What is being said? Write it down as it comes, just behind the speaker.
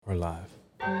We're live.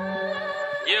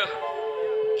 Yeah.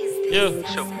 Yeah.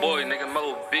 It's your boy, nigga.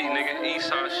 Mello B, nigga.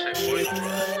 Eastside shit, boy.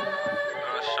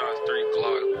 Shots 3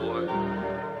 Glock, boy.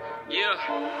 Yeah.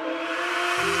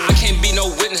 I can't be no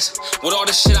witness with all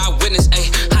the shit I witnessed, ayy.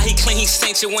 How he claim he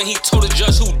saint it when he told the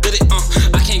judge who did it,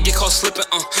 I can't get caught slipping,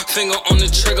 finger on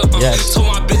the trigger, Yes. So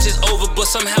my bitch is over, but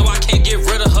somehow I can't get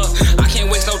rid of her. I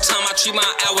can't waste no time, I treat my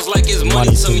hours like it's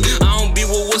money to me. I don't be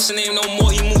with what's the name no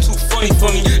more, he move too funny for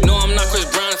me. No, I'm not Chris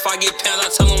Brown, if I get pound, I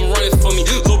tell him run it for me.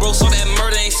 Lil' bro saw that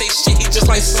murder, ain't say shit, he just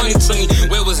like Sonny to me.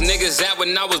 Where was niggas at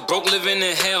when I was broke, living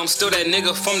in hell? I'm still that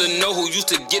nigga from the know who used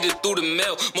to get it through the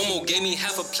mail. Momo gave me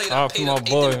half a plate, I paid up,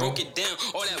 and broke it down.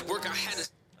 All that work I had to...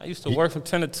 I used to work from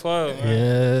 10 to 12, man.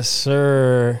 Yes,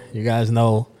 sir. You guys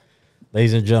know,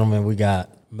 ladies and gentlemen, we got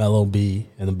Mello B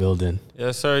in the building.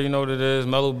 Yes, sir. You know what it is.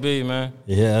 Mello B, man.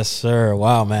 Yes, sir.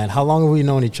 Wow, man. How long have we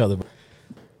known each other?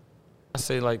 I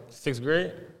say like 6th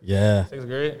grade. Yeah. 6th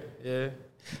grade. Yeah.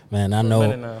 Man, I For a know.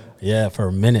 minute now. Yeah, for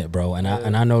a minute, bro. And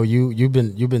I know you've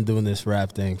been doing this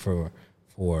rap thing for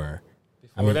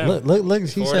I mean, then. look,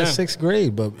 he Before said then. 6th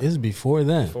grade, but it's before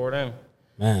then. Before them.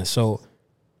 Man, so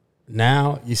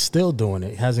now you're still doing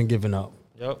it. He hasn't given up.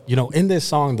 Yep. You know, in this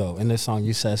song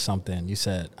you said something. You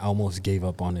said, I almost gave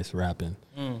up on this rapping.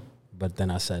 But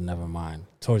then I said, never mind.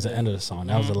 Towards the end of the song.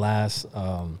 That was the last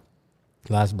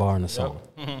bar in the song.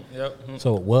 Yep.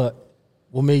 So what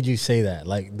made you say that?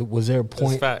 Like, was there a It's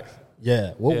point? facts.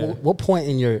 Yeah. What point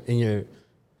in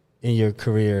your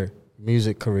career,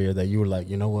 music career, that you were like,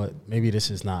 you know what, maybe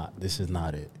this is not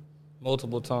it?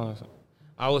 Multiple times.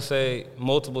 I would say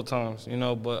multiple times, you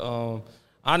know, but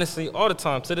honestly, all the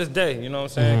time, to this day, you know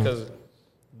what I'm saying?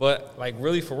 But like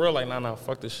really for real, like, nah,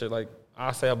 fuck this shit. Like,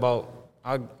 I say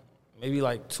maybe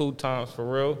like 2 times for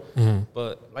real.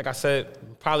 But like I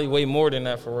said, probably way more than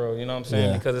that for real, you know what I'm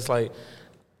saying? Yeah. Because it's like,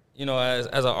 you know, as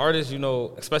an artist, you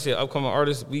know, especially an upcoming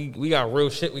artist, we got real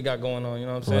shit we got going on, you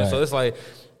know what I'm saying? Right. So it's like,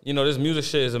 you know, this music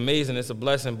shit is amazing, it's a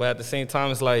blessing, but at the same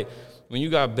time, it's like, when you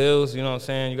got bills, you know what I'm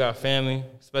saying, you got family,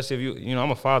 especially if you know,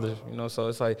 I'm a father, you know, so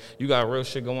it's like, you got real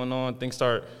shit going on, things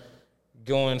start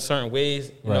going certain ways,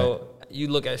 you know, you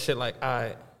look at shit like, all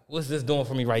right, what's this doing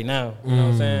for me right now? You know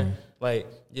what I'm saying? Like,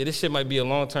 yeah, this shit might be a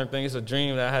long-term thing, it's a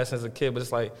dream that I had since a kid, but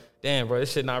it's like, damn, bro,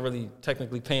 this shit not really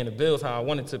technically paying the bills how I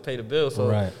wanted to pay the bills,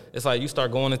 so it's like, you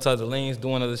start going into other lanes,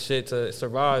 doing other shit to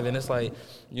survive, and it's like,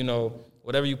 you know,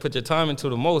 whatever you put your time into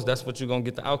the most, that's what you're gonna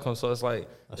get the outcome. So it's like,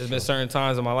 there's been certain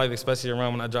times in my life, especially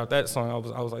around when I dropped that song,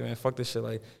 I was like, man, fuck this shit.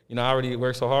 Like, you know, I already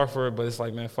worked so hard for it, but it's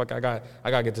like, man, fuck, I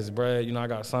gotta get this bread. You know, I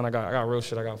got a son, I got real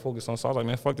shit I gotta focus on. So I was like,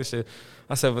 man, fuck this shit.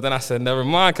 But then I said, never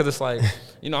mind, because it's like,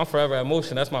 you know, I'm forever at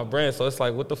motion. That's my brand. So it's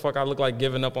like, what the fuck I look like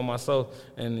giving up on myself?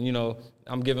 And, you know,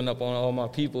 I'm giving up on all my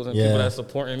peoples and people that's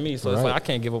supporting me. So it's like, I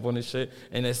can't give up on this shit.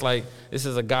 And it's like, this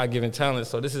is a God-given talent.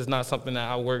 So this is not something that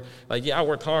I work, like, yeah, I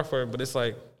worked hard for it, but it's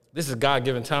like, this is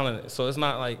God-given talent, so it's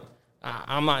not like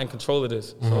I'm not in control of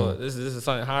this. So this is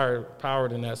something higher power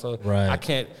than that. So I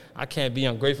can't be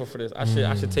ungrateful for this. I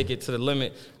should take it to the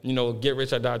limit. You know, get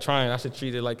rich or die trying. I should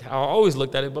treat it like how I always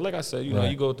looked at it. But like I said, you know,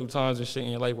 you go through times and shit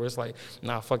in your life where it's like,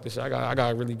 nah, fuck this shit. I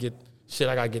gotta really get shit.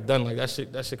 I gotta get done. Like that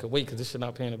shit could wait because this shit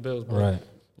not paying the bills. But,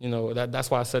 you know, that's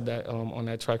why I said that on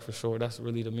that track for sure. That's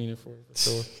really the meaning for it, for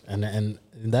sure. And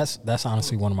that's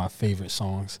honestly one of my favorite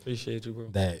songs. Appreciate you, bro.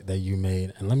 That you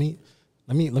made. And let me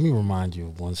remind you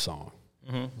of one song.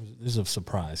 This is a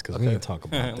surprise because we didn't talk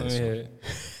about this. Let me hear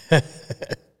it.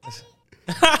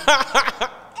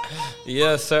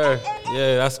 Yes, sir.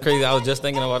 Yeah, that's crazy. I was just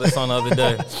thinking about this song the other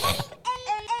day.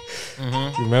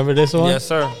 You remember this one? Yes,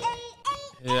 sir.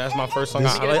 Yeah, that's my first song.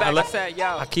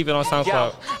 I keep it on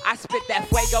SoundCloud. I spit that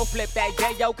fuego, flip that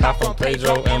J-Yo, Cop from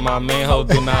Pedro, and my main hoe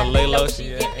do not lay low.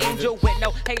 She an angel. with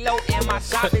no halo, and my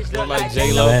savage look like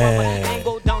J-Lo.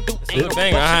 Angle, don't do It's a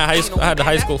banger. I had the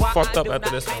high school fucked up after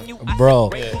this one.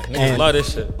 Bro. Yeah, niggas And- love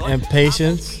this shit. And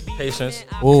Patience. Patience.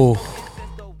 Ooh.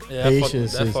 Yeah,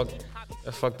 Patience is-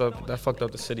 that fucked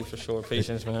up the city for sure.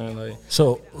 Patience, man. Like,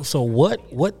 So what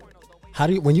how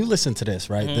do you, when you listen to this,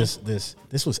 right?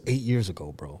 This was 8 years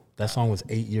ago, bro. That song was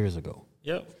 8 years ago.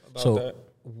 yep. About So that.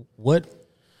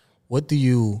 what do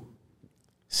you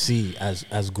see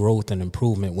as growth and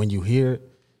improvement when you hear,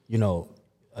 you know,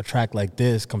 a track like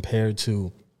this compared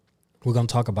to, we're gonna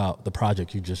talk about the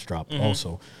project you just dropped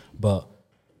also, but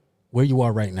where you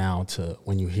are right now to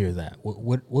when you hear that,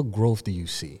 what growth do you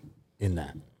see in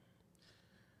that?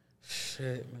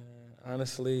 Shit, man.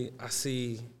 Honestly, I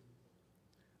see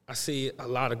a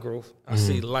lot of growth. I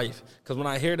see life. Because when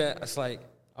I hear that, it's like,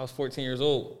 I was 14 years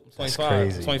old. I'm 25.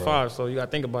 crazy, 25. Bro. So you got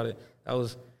to think about it. That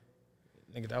was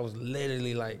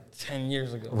literally like 10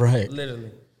 years ago. Right.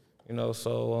 Literally. You know,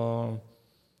 so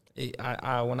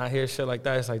When I hear shit like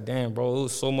that, it's like, damn, bro, it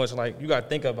was so much. Like, you gotta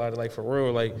think about it, like, for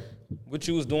real. Like, what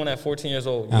you was doing at 14 years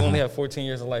old, you only have 14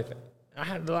 years of life.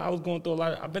 I was going through a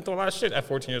lot. I've been through a lot of shit at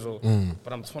 14 years old,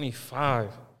 but I'm 25.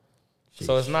 Jeez.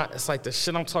 So it's like the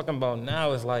shit I'm talking about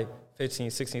now is like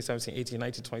 15, 16, 17, 18,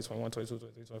 19, 20, 21, 22,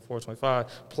 23, 24, 25,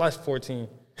 plus 14.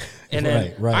 And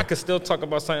then I could still talk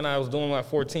about something I was doing at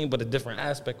 14, but a different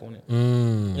aspect on it. You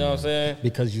know what I'm saying?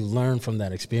 Because you learned from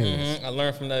that experience. I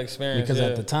learned from that experience. Because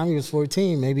at the time you was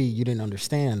 14, maybe you didn't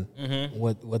understand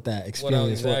what that experience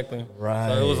was. Exactly. Right.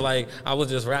 So it was like I was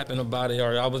just rapping about it,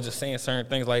 or I was just saying certain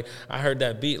things. Like I heard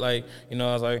that beat, like, you know,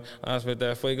 I was like, I spit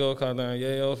that fuego, cut down,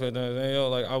 yayo, spit that yayo.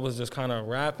 Like I was just kind of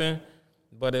rapping,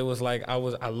 but it was like I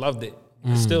loved it.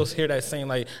 You still hear that same,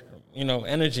 like, you know,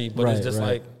 energy, but it's just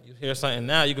like you hear something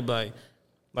now, you could be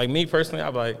like me personally,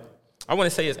 I'd be like, I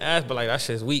wouldn't say it's ass, but like that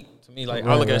shit's weak to me. Like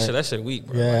I look at that shit weak,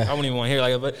 bro. Yeah. Like, I wouldn't even want to hear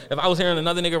like, but if I was hearing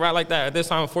another nigga rap like that at this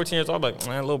time, 14 years old, I'd be like,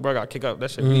 man, little bro got kick up.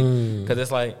 That shit weak, because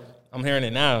it's like I'm hearing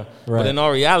it now. But in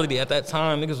all reality, at that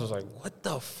time, niggas was like, what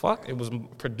the fuck? It was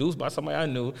produced by somebody I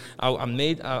knew.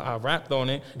 I rapped on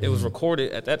it. It was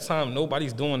recorded. At that time,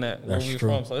 nobody's doing that where we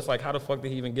from. So it's like, how the fuck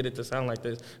did he even get it to sound like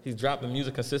this? He's dropping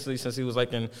music consistently since he was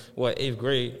like in, 8th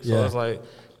grade. So it's like,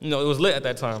 you know, it was lit at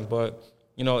that time. But,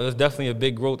 you know, it was definitely a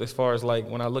big growth as far as like,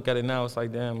 when I look at it now, it's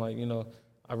like, damn, like, you know,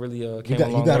 I really came a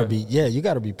long way. You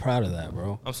gotta be proud of that,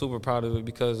 bro. I'm super proud of it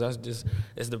because that's just,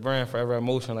 it's the brand Forever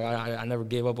Emotion. Like I never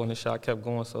gave up on this shit. I kept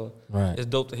going. So it's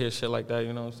dope to hear shit like that.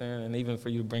 You know what I'm saying? And even for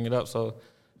you to bring it up, so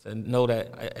to know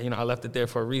that I left it there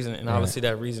for a reason, and obviously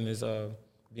that reason is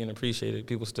being appreciated.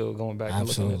 People still going back and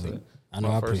listening to it. I know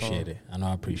I appreciate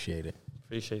it.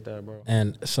 Appreciate that, bro.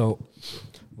 And so,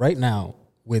 right now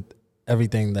with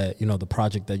everything that the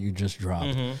project that you just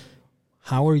dropped,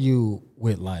 how are you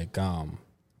with like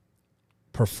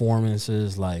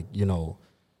performances, like,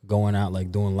 going out,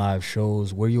 like doing live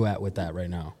shows? Where you at with that right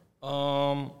now?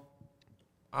 Where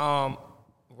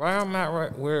I'm at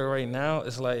right now,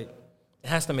 it's like, it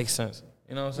has to make sense.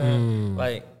 You know what I'm saying?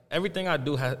 Like everything I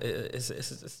do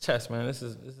it's chess, man. This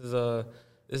is a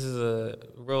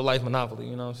real life monopoly.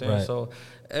 You know what I'm saying? Right. So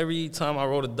every time I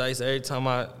roll the dice, every time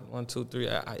I 1, 2, 3,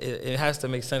 it has to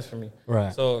make sense for me.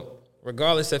 Right. So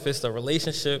regardless if it's a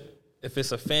relationship, if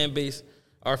it's a fan base,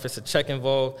 or if it's a check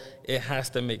involved, it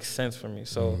has to make sense for me.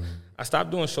 So I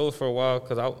stopped doing shows for a while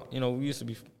because we used to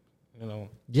be, I don't know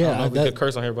if we could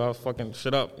curse on here, but I was fucking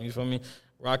shit up. You feel me?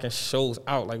 Rocking shows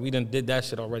out. Like we did that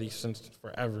shit already since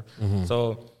forever.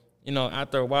 So,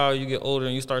 after a while you get older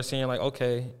and you start seeing like,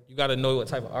 okay, you got to know what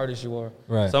type of artist you are.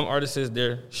 Right. Some artists,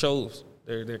 they're shows,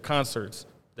 they're concerts,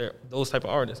 they're those type of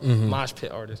artists, mosh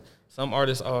pit artists. Some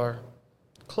artists are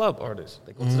club artists.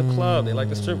 They go to the club. They like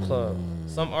the strip club.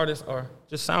 Some artists are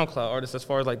just SoundCloud artists, as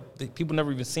far as like people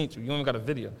never even seen you. You only got a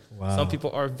video. Wow. Some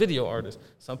people are video artists.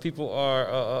 Some people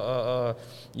are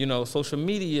social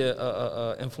media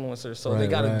influencers. So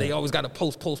they always got to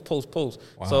post. Wow.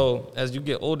 So as you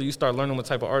get older, you start learning what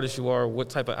type of artist you are, what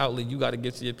type of outlet you got to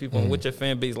get to your people, and what your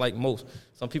fan base like most.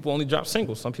 Some people only drop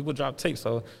singles. Some people drop tapes.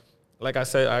 So, like I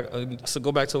said, so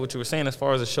go back to what you were saying as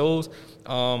far as the shows.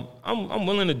 I'm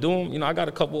willing to do them. I got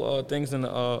a couple things in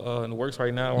the works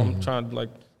right now. I'm trying to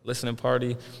listening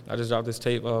party. I just dropped this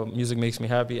tape. Music Makes Me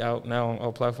Happy out now on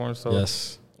all platforms. So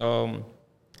yes.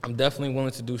 I'm definitely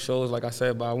willing to do shows, like I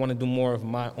said, but I want to do more of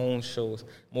my own shows,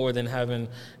 more than having,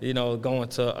 going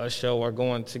to a show or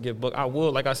going to get booked. I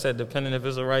will, like I said, depending if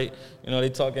it's the right, they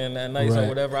talking that nice or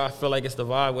whatever, I feel like it's the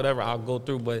vibe, whatever, I'll go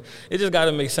through. But it just got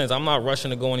to make sense. I'm not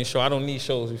rushing to go any show. I don't need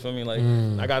shows, you feel me? Like,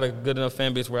 I got a good enough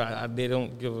fan base where they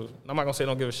don't give a, I'm not going to say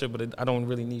don't give a shit, but I don't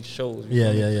really need shows.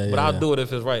 Yeah. But I'll do it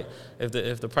if it's right.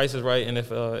 If the price is right and if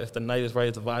the night is right,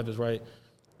 if the vibe is right,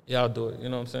 yeah, I'll do it. You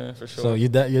know what I'm saying? For sure. So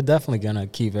you're definitely gonna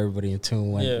keep everybody in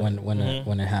tune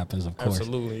when it happens, of course.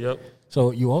 Absolutely. Yep.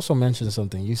 So you also mentioned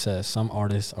something. You said some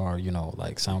artists are,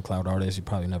 like SoundCloud artists you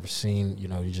probably never seen. You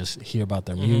just hear about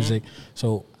their music.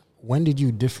 So when did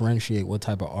you differentiate what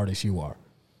type of artist you are?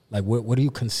 Like, what do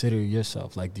you consider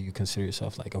yourself? Like, do you consider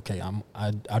yourself like, okay,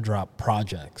 I drop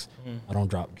projects. I don't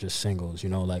drop just singles.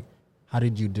 Like, how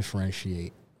did you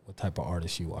differentiate what type of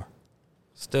artist you are?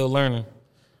 Still learning.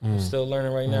 I'm still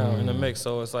learning right now in the mix.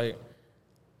 So it's like,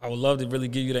 I would love to really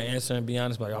give you the answer and be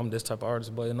honest, like, I'm this type of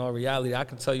artist. But in all reality, I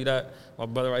can tell you that. My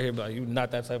brother right here be like, you're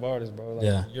not that type of artist, bro.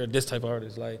 Like, you're this type of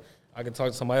artist. Like, I can talk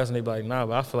to somebody else and they be like, nah,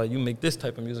 but I feel like you make this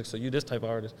type of music, so you this type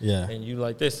of artist. Yeah. And you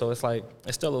like this. So it's like,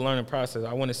 it's still a learning process.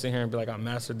 I wouldn't sit here and be like, I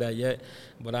mastered that yet.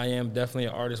 But I am definitely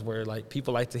an artist where, like,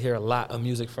 people like to hear a lot of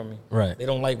music from me. Right. They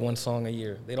don't like one song a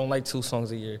year. They don't like 2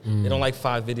 songs a year. They don't like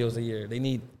 5 videos a year.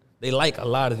 They like a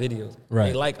lot of videos. Right.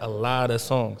 They like a lot of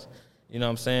songs. You know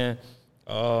what I'm saying?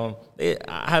 I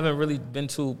haven't really been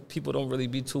to. People don't really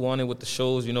be too on it with the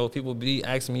shows. You know, people be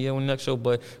asking me, when the next show.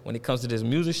 But when it comes to this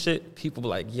music shit, people be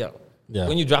like, yo,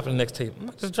 when you dropping the next tape?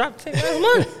 I just dropped the tape last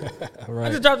month. Right. I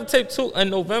just dropped the tape too in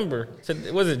November.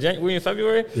 Was it January in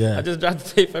February? Yeah. I just dropped the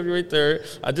tape February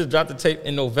 3rd. I just dropped the tape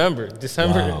in November,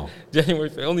 December, Wow.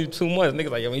 January. Only 2 months. Niggas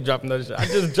like, yo, when you dropping another shit? I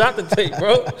just dropped the tape,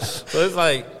 bro. So it's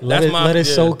like let it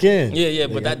soak in. Yeah.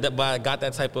 But but I got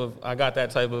that type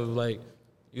of like,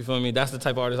 you feel me? That's the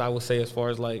type of artist I would say as far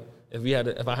as like,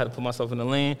 if I had to put myself in the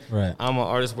lane, right. I'm an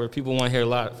artist where people want to hear a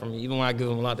lot from me. Even when I give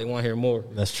them a lot, they want to hear more.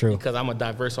 That's true. Because I'm a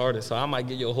diverse artist. So I might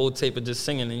give you a whole tape of just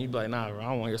singing, and you be like, nah, bro,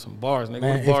 I want to hear some bars. Nigga,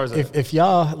 Man, what bars if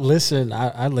y'all listen,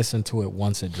 I listened to it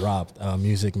once it dropped.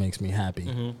 Music Makes Me Happy.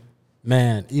 Mm-hmm.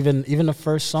 Man, even the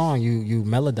first song, you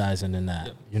melodizing in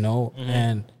that, you know? Mm-hmm.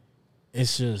 And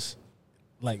it's just,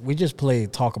 like, we just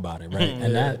played Talk About It, right?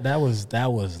 And that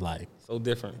was like, so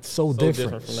different. So different.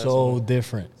 from that So song.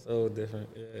 different. So different,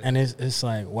 yeah. And it's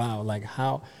like, wow, like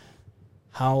how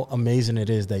amazing it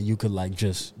is that you could like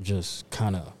just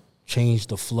kind of change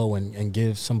the flow and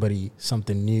give somebody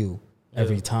something new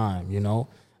every time, you know?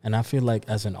 And I feel like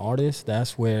as an artist,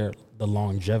 that's where the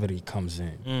longevity comes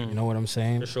in. You know what I'm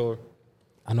saying? For sure.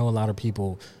 I know a lot of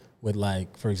people with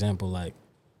like, for example, like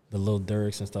the Lil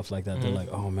Durks and stuff like that. They're like,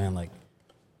 oh man, like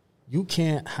you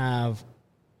can't have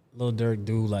Lil Durk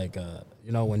do like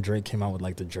you know, when Drake came out with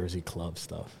like the Jersey Club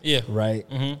stuff. Yeah. Right?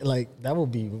 Like that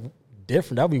would be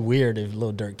different. That would be weird if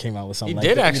Lil Durk came out with something like He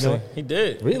did that. actually. You know? He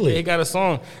did. Really? He got a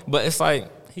song. But it's like,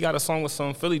 he got a song with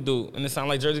some Philly dude, and it sounded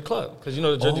like Jersey Club. Because, you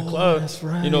know, the Jersey Club, that's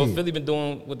right. you know, Philly been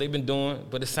doing what they've been doing,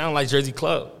 but it sounded like Jersey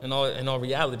Club in all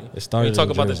reality. It started when you talk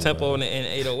in about Jersey, the tempo bro.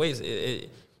 and 808s,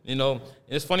 you know, and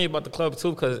it's funny about the club,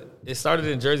 too, because it started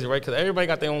in Jersey, right? Because everybody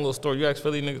got their own little story. You ask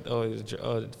Philly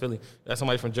niggas, Philly. You ask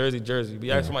somebody from Jersey. But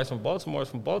you ask somebody from Baltimore,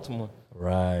 it's from Baltimore.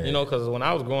 Right. You know, because when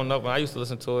I was growing up, when I used to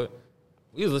listen to it,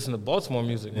 we used to listen to Baltimore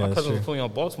music. Yeah, My cousin true. was putting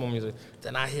on Baltimore music.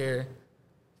 Then I hear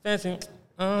fancy,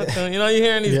 you know, you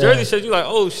hearing these Yeah. Jersey shit, you like,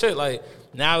 oh shit, like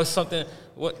now it's something.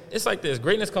 What it's like this.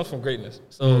 Greatness comes from greatness,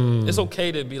 so it's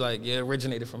okay to be like, yeah, it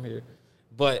originated from here.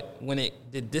 But when it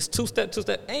did this two-step,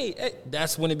 hey,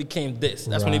 that's when it became this.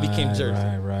 That's when it became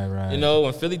Jersey. Right. You know,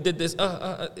 when Philly did this,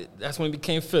 that's when it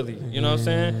became Philly. You know what I'm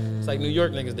saying? It's like New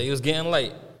York niggas, they was getting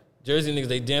light. Jersey niggas,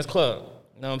 they dance club.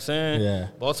 You know what I'm saying? Yeah.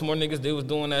 Baltimore niggas, they was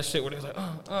doing that shit where they was like,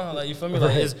 like, you feel me?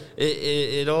 Like,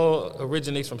 it all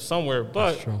originates from somewhere.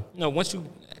 But, true. you know, once you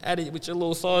add it with your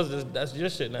little sauce, that's your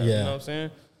shit now. Yeah. You know what I'm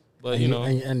saying? But, And you know.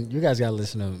 and you guys gotta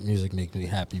listen to Music Make Me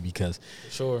Happy because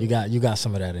Sure. you got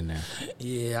some of that in there.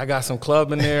 Yeah, I got some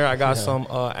club in there. I got some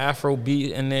Afro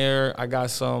beat in there. I got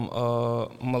some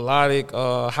melodic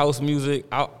house music.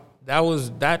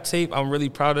 That tape, I'm really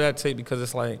proud of that tape because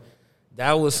it's like,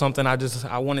 that was something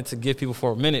I wanted to give people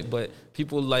for a minute, but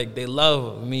people like they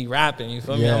love me rapping. You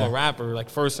feel me? Yeah. I'm a rapper. Like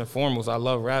first and foremost, I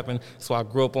love rapping. So I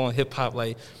grew up on hip hop.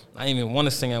 Like I didn't even want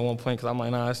to sing at one point because I'm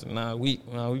like,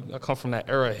 I come from that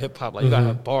era of hip hop. Like you gotta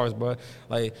have bars, bro.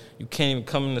 Like you can't even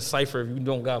come in the cipher if you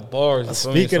don't got bars. You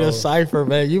feel me? Speaking of cipher,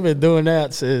 man, you've been doing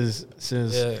that since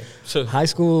Yeah. high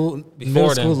school, Before middle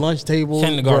then. school, lunch table,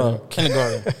 kindergarten,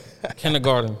 bruh.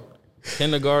 kindergarten.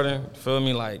 Feel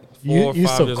me? Like 4 You or 5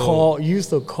 used to years call old. You used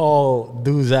to call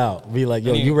dudes out, be like,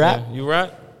 "Yo, you rap?" Yeah, you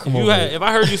rap? Come if on, you man. if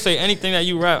I heard you say anything that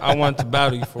you rap, I wanted to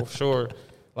battle you for sure.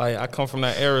 Like I come from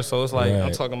that era, so it's like I'm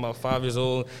Right. talking about 5 years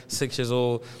old, 6 years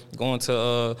old, going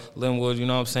to Linwood. You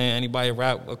know what I'm saying? Anybody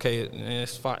rap? Okay,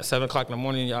 it's 7 o'clock in the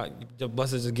morning. Y'all, your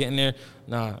buses are getting there.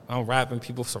 Nah, I'm rapping.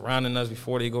 People surrounding us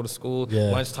before they go to school.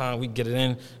 Yeah. Lunchtime, we get it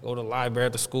in. Go to the library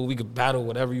at the school. We could battle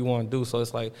whatever you want to do. So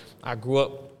it's like I grew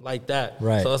up like that.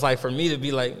 Right. So it's like for me to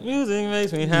be like music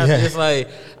makes me happy. Yeah. It's like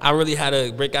I really had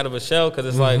to break out of a shell because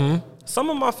it's like.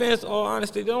 Some of my fans, all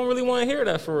honesty, they don't really want to hear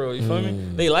that for real. You feel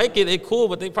me? They like it, they cool,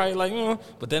 but they probably like,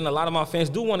 But then a lot of my fans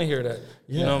do want to hear that.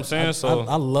 You know what I'm saying?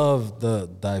 I love the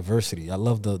diversity. I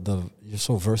love the you're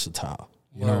so versatile.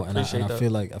 You know, and appreciate I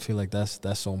that. feel like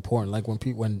that's so important. Like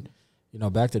when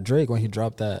back to Drake when he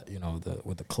dropped that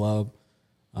with the club,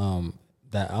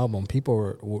 that album,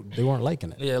 people they weren't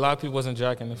liking it. Yeah, a lot of people wasn't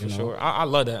jacking it for sure. I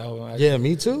love that album. Actually. Yeah,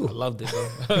 me too. I loved it,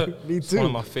 bro. Me It's too. one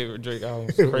of my favorite Drake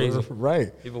albums. It's crazy.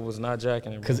 Right. People was not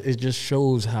jacking it, bro. Because it just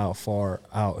shows how far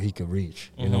out he could reach.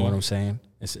 You know what I'm saying?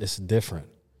 It's different.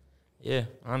 Yeah,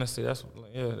 honestly,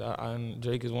 and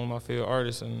Drake is one of my favorite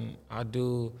artists, and I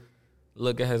do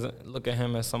look at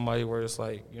him as somebody where it's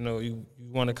like, you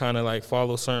want to kind of like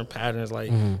follow certain patterns.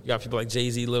 Like you got people like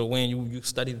Jay-Z, Lil Wayne. You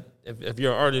study if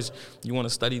you're an artist, you want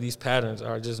to study these patterns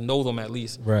or just know them at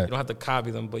least. Right. You don't have to copy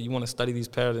them, but you want to study these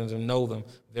patterns and know them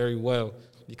very well.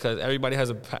 because everybody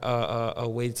has a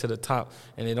way to the top,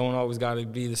 and it don't always got to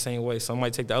be the same way. Some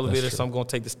might take the elevator, some gonna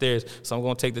take the stairs, some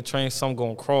gonna take the train, some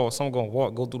gonna crawl, some gonna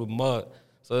walk, go through the mud.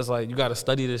 So it's like you got to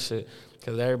study this shit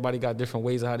because everybody got different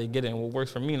ways of how they get it, and what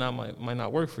works for me might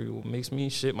not work for you. What makes me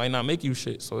shit might not make you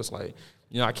shit. So it's like,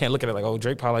 you know, I can't look at it like, oh,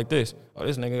 Drake probably like this. Oh,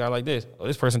 this nigga got like this. Oh,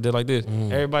 this person did like this.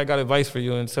 Everybody got advice for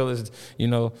you until it's, you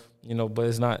know, but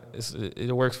it's not.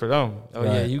 It works for them. Oh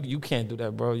yeah, you can't do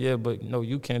that, bro. Yeah, but no,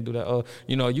 you can't do that. Oh,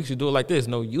 you know, you should do it like this.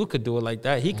 No, you could do it like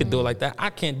that. He could do it like that. I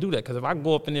can't do that because if I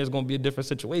go up in there, it's gonna be a different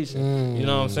situation. You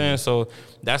know what I'm saying? So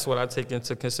that's what I take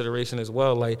into consideration as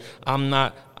well. Like I'm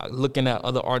not looking at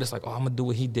other artists like, oh, I'm gonna do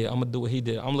what he did. I'm gonna do what he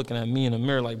did. I'm looking at me in the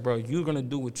mirror like, bro, you're gonna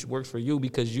do what works for you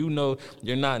because you know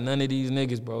you're not none of these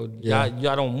niggas, bro. Yeah.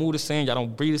 Y'all don't move the same. Y'all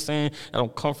don't breathe the same. Y'all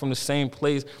don't come from the same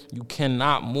place. You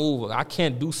cannot move. I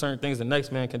can't do certain things the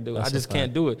next man can do. I just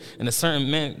can't do it. And a certain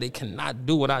man, they cannot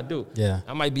do what I do. Yeah.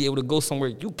 I might be able to go somewhere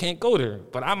you can't go there,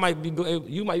 but I might be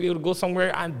you might be able to go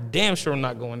somewhere I'm damn sure I'm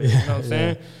not going there. You know what I'm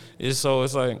saying? It's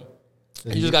like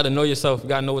you just got to know yourself. You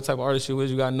got to know what type of artist you is.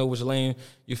 You got to know which lane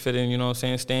you fit in. You know what I'm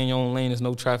saying? Stay in your own lane. There's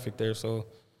no traffic there. So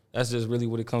that's just really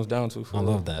what it comes down to. I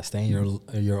love that. Stay in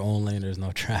your own lane. There's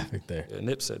no traffic there. Yeah,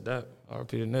 Nip said that. RP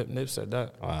to Nip. Nip said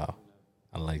that. Wow,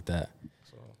 I like that.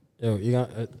 Yo, we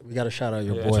got to shout out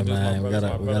your boy, introduce man. my We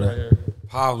brother gotta right here.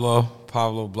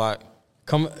 Pablo Black.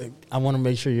 come. I want to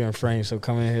make sure you're in frame, so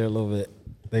come in here a little bit.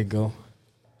 There you go.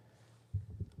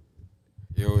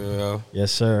 Yo.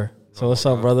 Yes, sir. So what's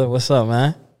up, brother? What's up,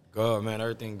 man? Good, man.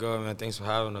 Everything good, man. Thanks for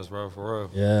having us, bro. For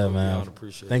real. Yeah, man. Beyond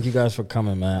appreciate Thank you guys for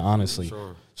coming, man. Honestly.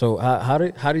 Sure. So how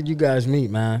did you guys meet,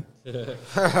 man?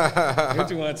 What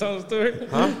you want to tell the story?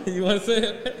 Huh? You want to say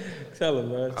it? Tell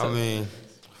him, man. I mean,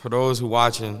 for those who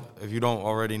watching, if you don't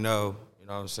already know, you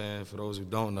know what I'm saying? For those who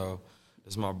don't know,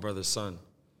 this is my brother's son.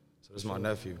 So this is my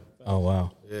nephew. Oh,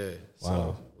 wow. Yeah. Wow.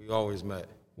 So we always met.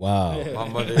 Wow. My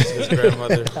mother is his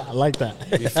grandmother. I like that.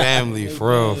 We family, for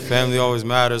real. Family always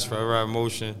matters, forever have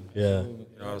emotion. Yeah. You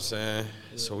know what I'm saying?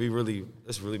 So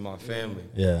it's really my family.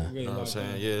 Yeah. You know what I'm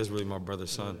saying? Yeah, it's really my brother's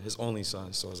son, his only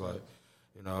son. So it's like,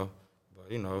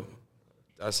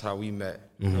 that's how we met.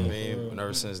 You know what I mean? And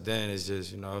ever since then, it's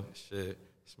just, shit,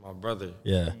 it's my brother.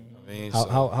 Yeah. You know what I mean?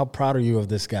 How proud are you of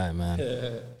this guy,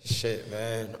 man? Shit,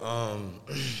 man.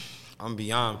 I'm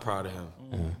beyond proud of him.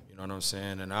 Yeah. You know what I'm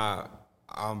saying? And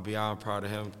I'm beyond proud of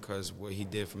him because what he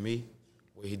did for me,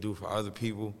 what he do for other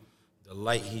people, the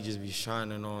light he just be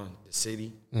shining on the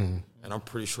city. And I'm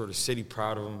pretty sure the city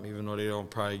proud of him, even though they don't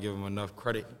probably give him enough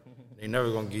credit. They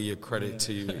never gonna give you credit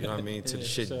to you know what I mean, to the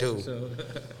shit due.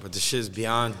 But the shit's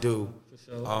beyond due.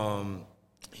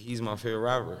 He's my favorite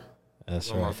rapper. That's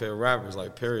one of right. my favorite rappers,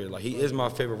 like, period. Like, he is my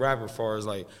favorite rapper as far as,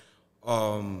 like,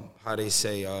 how they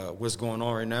say, what's going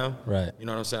on right now. Right. You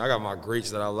know what I'm saying? I got my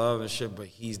greats that I love and shit, but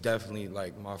he's definitely,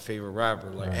 like, my favorite rapper.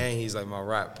 Like, and he's, like, my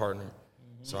rap partner.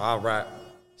 So I rap.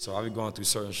 So I be going through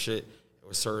certain shit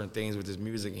with certain things with his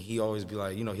music, and he always be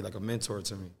like, he like a mentor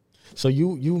to me. So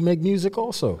you make music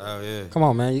also? Oh, yeah. Come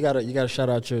on, man. You gotta shout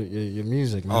out your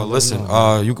music, man. Oh, listen,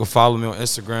 you can follow me on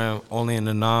Instagram, Only in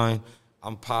the 9.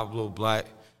 I'm Pablo Black.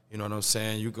 You know what I'm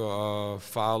saying? You can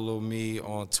follow me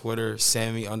on Twitter,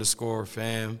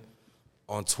 Sammy_fam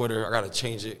on Twitter. I gotta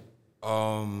change it.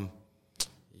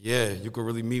 Yeah, you can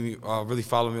really meet me, really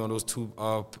follow me on those two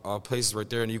places right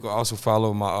there, and you can also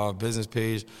follow my business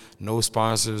page. No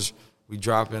sponsors. We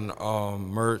dropping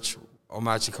merch. I'm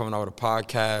actually coming out with a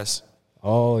podcast.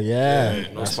 Oh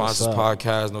yeah. No sponsors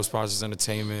podcast, no sponsors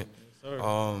entertainment.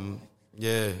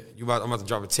 Yeah, I'm about to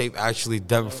drop a tape. Actually,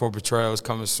 Dead Before Betrayal is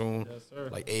coming soon.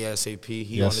 Like ASAP.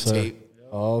 He on the tape.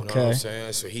 Okay. You know what I'm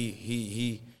saying? So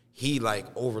he like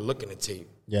overlooking the tape.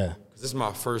 Yeah. Cause this is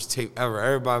my first tape ever.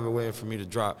 Everybody been waiting for me to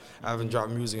drop. I haven't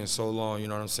dropped music in so long, you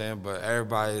know what I'm saying? But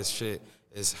everybody's shit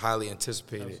is highly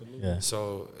anticipated. Absolutely. Yeah.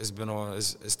 So it's been on,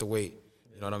 it's the wait.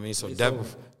 You know what I mean? So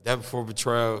Dead Before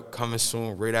Betrayal coming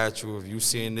soon, right at you. If you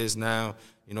seeing this now,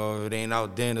 you know, if it ain't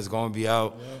out then, it's gonna be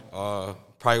out.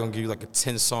 Probably gonna give you like a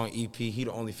 10-song EP. He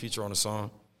the only feature on the song.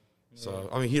 So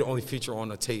I mean, he the only feature on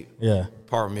the tape. Yeah.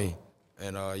 Pardon me.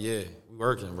 And yeah, we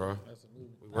working, bro.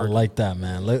 I like that,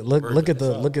 man. Look at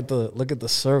the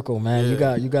circle, man.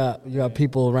 Yeah. You got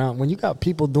people around. When you got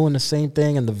people doing the same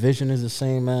thing and the vision is the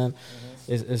same, man,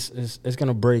 it's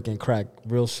gonna break and crack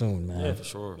real soon, man. Yeah, for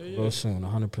sure. Real soon,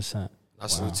 100%. I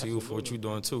salute to you for what you're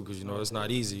doing too, because you know it's not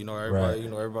easy. You know everybody,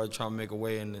 everybody trying to make a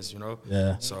way in this. You know.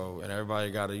 Yeah. So and everybody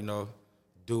got to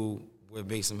do what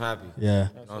makes them happy. Yeah.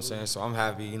 You know what I'm saying? So I'm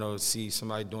happy, to see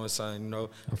somebody doing something.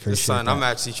 Appreciate It's something that. I'm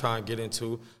actually trying to get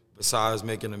into. besides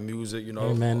making the music, you know.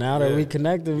 Hey, man, now that we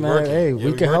connected, man, working. hey, Yeah,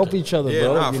 we can help working. each other, yeah,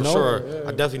 bro. Nah, you for know? sure.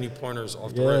 I definitely need pointers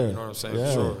off the rip, you know what I'm saying? Yeah.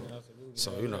 For sure.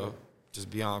 So, you know,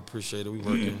 just beyond appreciated. We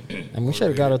working. And we should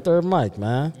have got a third mic,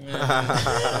 man.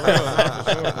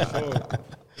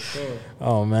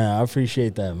 Oh, man, I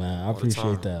appreciate that, man. I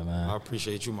appreciate that, man. I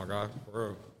appreciate you, my guy. For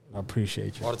real. I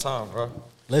appreciate you. All the time, bro.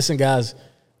 Listen, guys,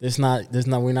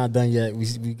 we're not done yet. We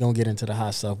gonna get into the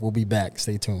hot stuff. We'll be back.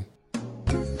 Stay tuned.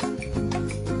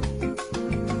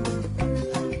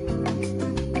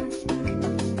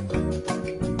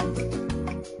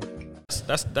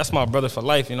 That's my brother for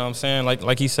life, you know what I'm saying?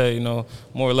 Like he said, you know,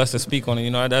 more or less to speak on it,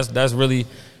 you know, that's really,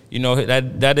 you know,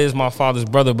 that is my father's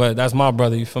brother, but that's my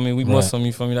brother, you feel me? We Muslim,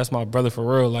 you feel me? That's my brother for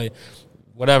real, like,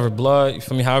 whatever, blood, you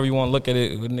feel me? However you want to look at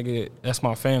it, nigga, that's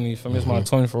my family, you feel me? It's my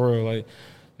twin for real, like,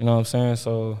 you know what I'm saying?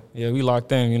 So, yeah, we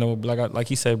locked in, you know, like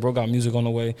he said, bro got music on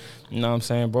the way, you know what I'm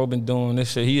saying? Bro been doing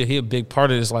this shit, he a big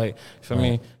part of this, like, you feel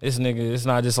me? This nigga, it's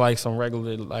not just like some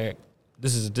regular, like,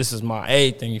 this is my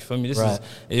everything, you feel me?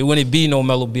 It wouldn't be no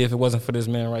Mello B if it wasn't for this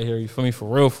man right here, you feel me? For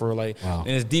real, like, and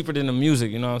it's deeper than the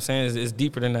music, you know what I'm saying? It's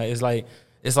deeper than that. It's like,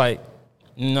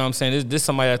 you know what I'm saying? This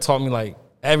somebody that taught me, like,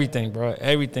 everything, bro.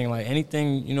 Everything, like,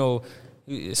 anything, you know,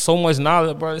 so much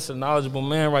knowledge, bro. It's a knowledgeable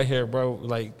man right here, bro.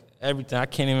 Like, everything. I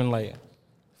can't even, like,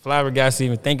 flabbergasted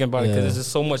even thinking about it because there's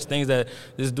just so much things that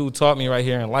this dude taught me right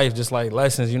here in life, just like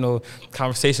lessons, you know,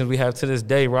 conversations we have to this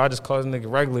day, bro. I just call this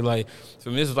nigga regularly. Like,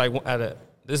 for me, this is like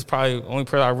this is probably the only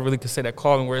person I really could say that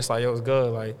called me where it's like, yo, it's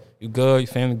good. Like, you good, your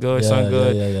family good, son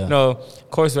good. Yeah. You know, of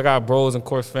course I got bros and of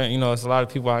course, you know, it's a lot of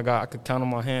people I could count on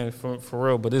my hand for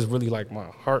real, but this is really like my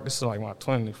heart. This is like my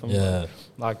twin for me. Like,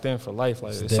 locked in for life.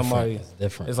 Like, it's somebody, it's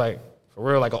different. It's like, for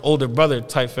real, like an older brother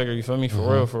type figure, you feel me? For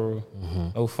real.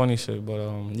 No funny shit. But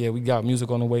yeah, we got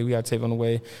music on the way. We got tape on the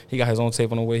way. He got his own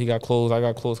tape on the way. He got clothes. I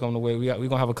got clothes coming the way. We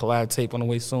gonna have a collab tape on the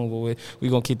way soon. But we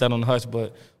gonna keep that on the hush.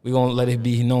 But we gonna let it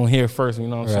be known here first. You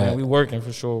know what I'm saying? We working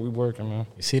for sure. We working, man.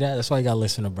 You see that? That's why you gotta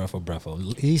listen to Breath.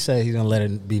 He said he's gonna let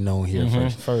it be known here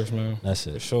first. First, man. That's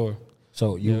it. For sure.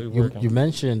 So you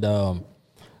mentioned. I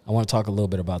want to talk a little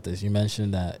bit about this. You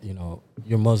mentioned that, you know,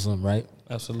 you're Muslim, right?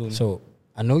 Absolutely. So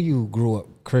I know you grew up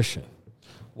Christian.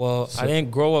 Well, I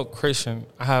didn't grow up Christian.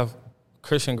 I have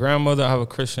Christian grandmother. I have a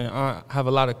Christian aunt. I have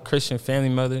a lot of Christian family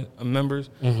members.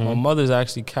 My mother's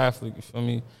actually Catholic, you feel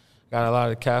me? Got a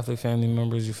lot of Catholic family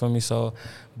members, you feel me? So,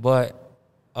 but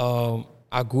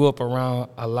I grew up around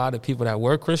a lot of people that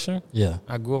were Christian. Yeah.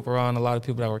 I grew up around a lot of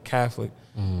people that were Catholic.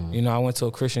 You know, I went to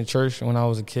a Christian church when I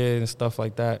was a kid and stuff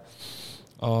like that.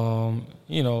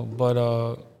 You know,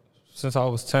 but since I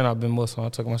was 10, I've been Muslim. I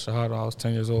took my Shahada. I was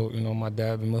 10 years old. You know, my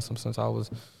dad been Muslim since I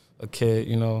was a kid,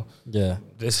 you know. Yeah.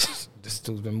 This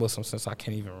dude's been Muslim since I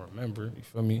can't even remember, you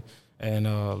feel me? And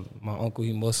my uncle,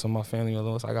 he Muslim, my family,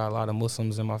 I got a lot of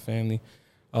Muslims in my family.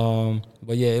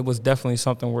 But yeah, it was definitely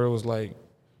something where it was like,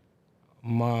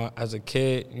 as a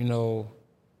kid, you know,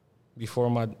 before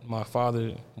my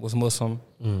father was Muslim,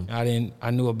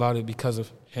 I knew about it because of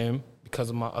him, because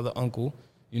of my other uncle,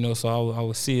 you know, so I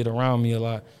would see it around me a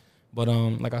lot. But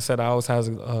like I said, I always had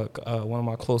one of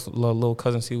my close little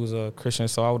cousins. He was a Christian,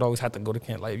 so I would always have to go to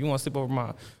camp. Like, if you want to sleep over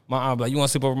my aunt, like, you want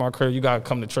to sleep over my crib, you gotta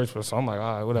come to church for. So I'm like,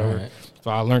 all right, whatever. Right.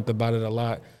 So I learned about it a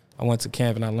lot. I went to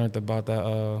camp and I learned about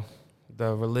that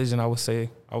the religion. I would say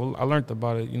I learned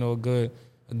about it, you know, a good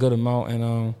amount.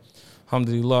 And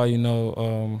alhamdulillah, you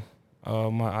know,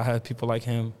 I had people like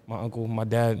him, my uncle, my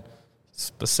dad,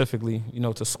 specifically, you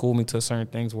know, to school me to certain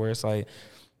things where it's like,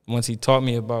 once he taught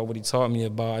me about what he taught me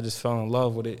about, I just fell in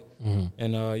love with it,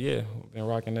 and yeah, been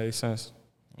rocking ever since.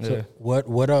 Yeah.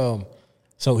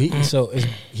 So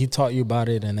he taught you about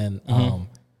it, and then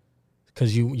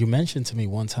because you mentioned to me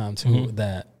one time too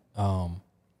that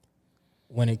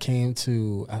when it came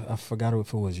to I forgot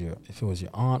if it was your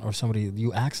aunt or somebody,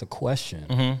 you asked a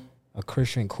question. A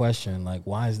Christian question, like,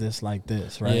 why is this like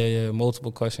this, right? Yeah,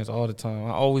 multiple questions all the time. I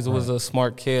always was a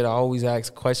smart kid. I always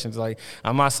asked questions. Like,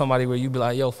 I'm not somebody where you be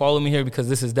like, yo, follow me here because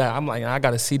this is that. I'm like, I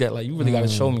got to see that. Like, you really got to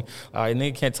show me. And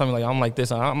they can't tell me, like, I'm like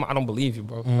this. I don't believe you,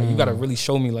 bro. Like, you got to really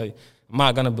show me, like, I'm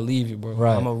not going to believe you, bro.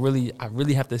 Right. I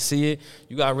really have to see it.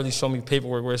 You got to really show me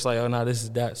paperwork where it's like, oh, no, this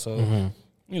is that. So,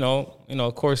 you know,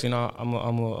 of course, you know, I'm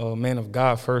a man of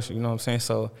God first, you know what I'm saying?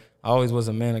 So I always was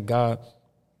a man of God.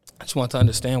 I just wanted to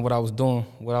understand what I was doing,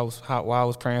 why I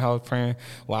was praying, how I was praying,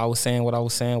 why I was saying what I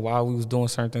was saying, why we was doing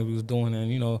certain things we was doing.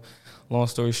 And, you know, long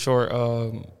story short,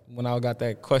 when I got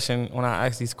that question, when I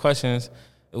asked these questions,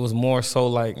 it was more so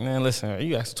like, man, listen,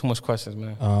 you ask too much questions,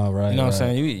 man. Right. You know what I'm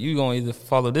saying? You going to either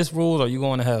follow this rules or you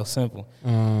going to hell, simple.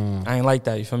 I ain't like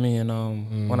that, you feel me?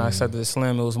 And when I accepted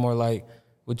Islam, it was more like,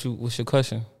 what's your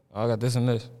question? I got this and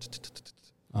this.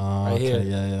 right okay, here.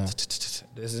 yeah.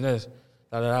 This is this.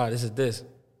 Da da da. This is this.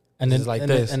 And This then is like and,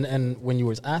 this. and when you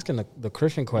was asking the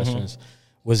Christian questions,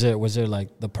 was there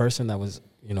like the person that was,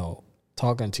 you know,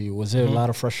 talking to you, was there a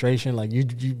lot of frustration? Like you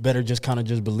better just kind of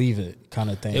just believe it kind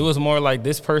of thing? It was more like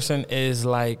this person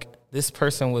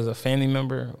was a family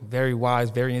member, very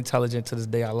wise, very intelligent. To this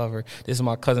day, I love her. This is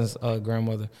my cousin's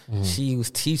grandmother. She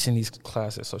was teaching these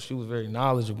classes, so she was very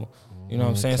knowledgeable. You know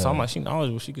what I'm saying? So I'm like, she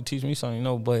knowledgeable. She could teach me something, you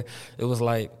know. But it was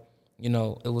like, you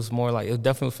know, it was more like, it was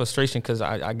definitely frustration because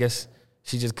I guess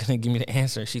she just couldn't give me the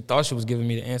answer. She thought she was giving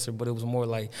me the answer, but it was more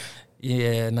like,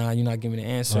 yeah, nah, you're not giving me the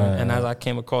answer. Right, and as I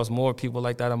came across more people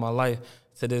like that in my life,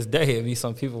 to this day, it'd be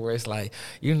some people where it's like,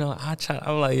 you know,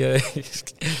 I'm like, yeah,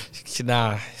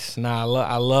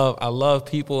 I love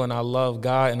people, and I love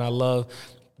God, and I love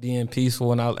being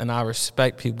peaceful, and I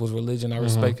respect people's religion, I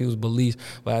respect people's beliefs.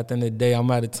 But at the end of the day, I'm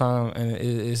at a time,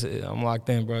 and I'm locked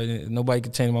in, bro. Nobody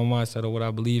can change my mindset or what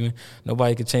I believe in.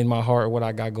 Nobody can change my heart or what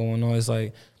I got going on. It's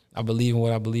like, I believe in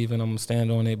what I believe in. I'm gonna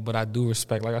stand on it, but I do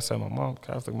respect. Like I said, my mom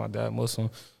Catholic, my dad Muslim.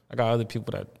 I got other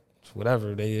people that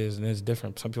whatever they is, and it's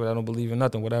different. Some people that don't believe in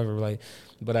nothing, whatever. Like,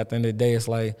 but at the end of the day, it's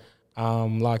like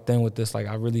I'm locked in with this. Like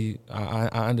I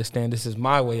understand this is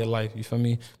my way of life. You feel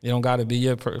me? It don't got to be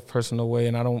your personal way,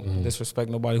 and I don't disrespect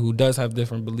nobody who does have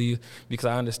different beliefs, because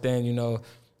I understand. You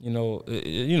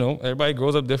know, everybody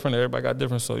grows up different. Everybody got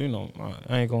different. So, you know,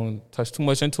 I ain't gonna touch too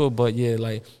much into it, but yeah,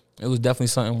 like, it was definitely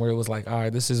something where it was like, all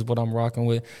right, this is what I'm rocking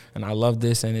with, and I love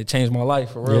this, and it changed my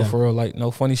life for real, like,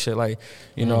 no funny shit. Like,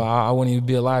 you know, I wouldn't even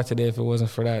be alive today if it wasn't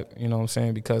for that, you know what I'm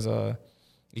saying? Because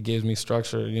it gives me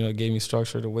structure, you know, it gave me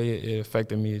structure. The way it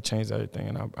affected me, it changed everything,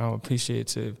 and I'm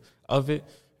appreciative of it,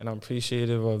 and I'm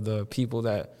appreciative of the people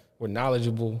that were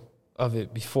knowledgeable of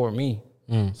it before me.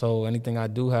 So anything I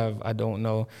do have, I don't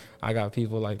know. I got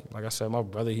people like I said, my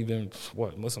brother, he been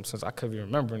Muslim since I could be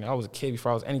remembering. I was a kid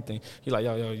before I was anything. He like,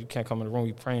 yo, you can't come in the room.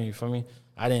 We praying. You feel me?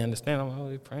 I didn't understand. I'm like, oh,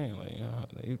 they praying. Like, you know,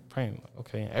 they praying. Like,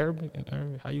 okay, in Arabic,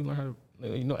 how you learn how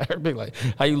to, you know, Arabic? Like,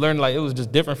 how you learn? Like, it was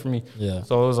just different for me. Yeah.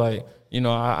 So it was like, you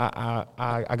know,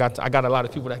 I got a lot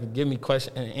of people that could give me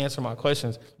questions and answer my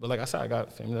questions. But like I said, I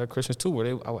got family that are Christians too,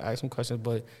 where I would ask them questions,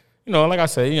 but. You know, like I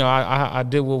said, you know, I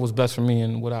did what was best for me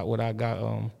and what I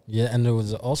got. Yeah, and there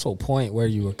was also a point where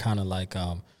you were kind of like,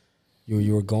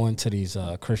 you were going to these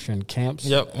Christian camps.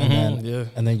 Yep.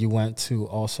 And then you went to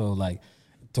also like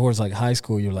towards like high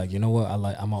school. You're like, you know what,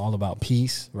 I'm all about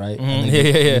peace, right?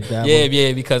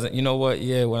 Yeah. Because you know what,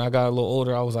 when I got a little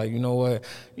older, I was like, you know what,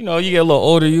 you know, you get a little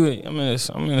older, I'm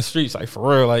in the streets, like,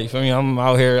 for real, like, you feel me? I'm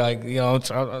out here, like, you know,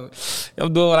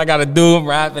 I'm doing what I gotta do. I'm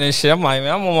rapping and shit. I'm like,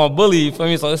 man, I'm on my bully, you feel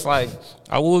me? So it's like,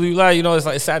 I will you like, you know, it's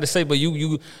like, it's sad to say, but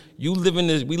we live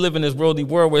in this worldly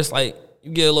world where it's like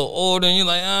you get a little older and you're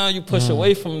like, you push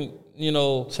away from, you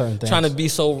know, trying to be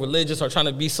so religious or trying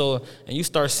to be so, and you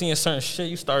start seeing certain shit,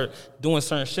 you start doing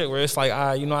certain shit where it's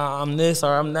like, you know, I'm this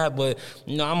or I'm that, but,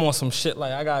 you know, I'm on some shit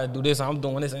like I gotta do this, I'm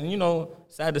doing this, and, you know,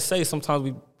 sad to say,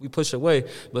 sometimes we push away,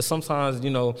 but sometimes,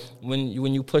 you know, when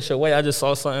you push away, I just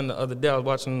saw something the other day, I was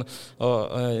watching,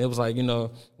 it was like, you know,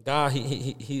 God,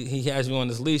 he has you on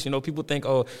this leash. You know, people think,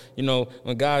 oh, you know,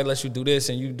 when God lets you do this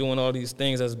and you doing all these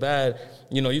things that's bad,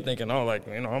 you know, you thinking, oh, like,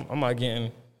 you know,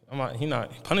 he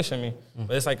not punishing me.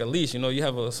 But it's like a leash. You know, you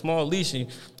have a small leash.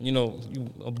 You know,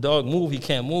 a dog move, he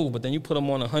can't move. But then you put him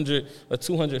on 100 or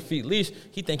 200 feet leash,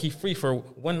 he think he's free for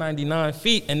 199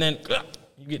 feet, and then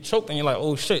you get choked, and you're like,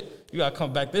 oh shit. You gotta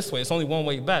come back this way. It's only one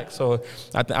way back. So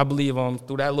I believe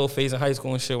through that little phase in high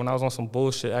school and shit, when I was on some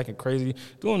bullshit, acting crazy,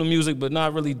 doing the music, but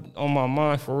not really on my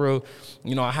mind for real.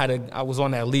 You know, I was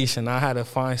on that leash, and I had to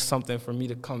find something for me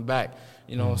to come back.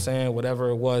 You know what I'm saying? Whatever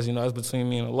it was, you know, it's between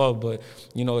me and the love. But,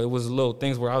 you know, it was little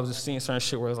things where I was just seeing certain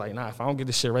shit where it's like, nah, if I don't get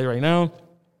this shit right now,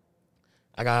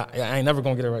 I ain't never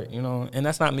gonna get it right, you know? And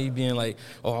that's not me being like,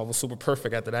 oh, I was super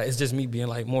perfect after that. It's just me being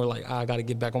like, more like, I gotta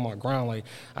get back on my ground. Like,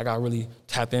 I gotta really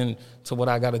tap into what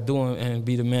I gotta do and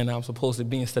be the man that I'm supposed to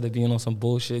be, instead of being on some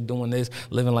bullshit, doing this,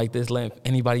 living like this, letting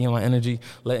anybody in my energy,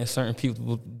 letting certain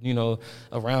people, you know,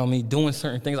 around me, doing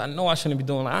certain things I know I shouldn't be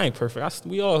doing. Like, I ain't perfect.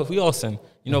 We all sin,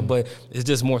 you know, but it's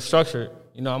just more structured.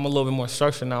 You know, I'm a little bit more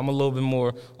structured now. I'm a little bit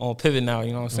more on pivot now,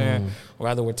 you know what I'm saying?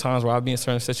 Rather with times where I'll be in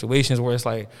certain situations where it's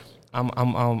like,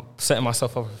 I'm setting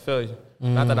myself up for failure.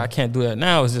 Not that I can't do that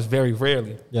now, it's just very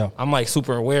rarely. Yeah. I'm like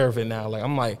super aware of it now. Like,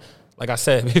 I'm like I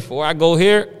said, before I go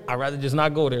here, I'd rather just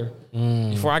not go there.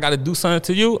 Before I got to do something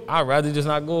to you, I'd rather just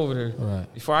not go over there.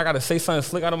 Right. Before I got to say something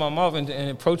slick out of my mouth and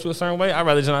approach you a certain way, I'd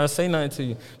rather just not say nothing to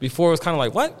you. Before it was kind of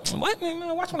like, what,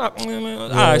 man, watch what I,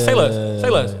 man. All right, say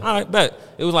less. All right, bet.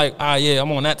 It was like, yeah,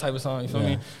 I'm on that type of song, you feel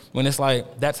me? when it's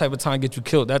like that type of time get you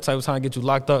killed, that type of time get you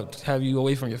locked up, have you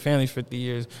away from your family 50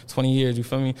 years, 20 years, you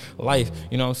feel me? Life,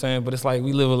 you know what I'm saying? But it's like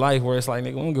we live a life where it's like,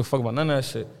 nigga, we don't give a fuck about none of that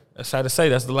shit. That's sad to say.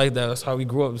 That's the life. That's how we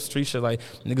grew up. The street shit. Like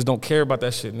niggas don't care about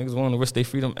that shit. Niggas willing to risk their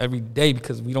freedom every day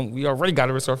because we already got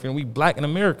to risk our freedom. We black in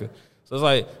America, so it's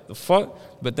like the fuck.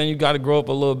 But then you got to grow up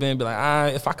a little bit and be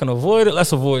like, if I can avoid it,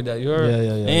 let's avoid that. You heard?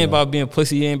 It ain't about being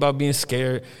pussy. It ain't about being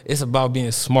scared. It's about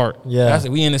being smart. Yeah,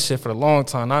 we in this shit for the long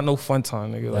time, not no fun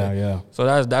time, nigga. Like, So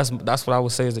that's what I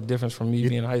would say is the difference from me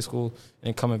being in high school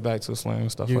and coming back to Islam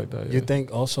and stuff like that. You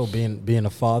think also being a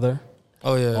father?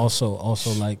 Oh yeah. Also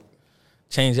like.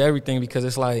 Change everything because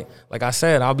it's like I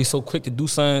said, I'll be so quick to do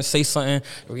something, say something,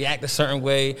 react a certain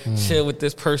way, chill with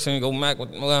this person, go back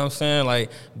with, you know what I'm saying?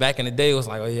 Like back in the day, it was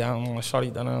like, oh yeah, I don't want to shawty,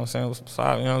 you know what I'm saying? What's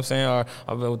up, you know what I'm saying? Or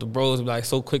I'll be with the bros, be like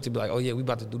so quick to be like, oh yeah, we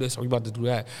about to do this or we about to do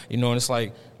that, you know? And it's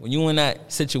like when you in that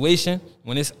situation,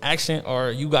 when it's action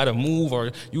or you got to move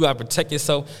or you got to protect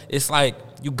yourself, it's like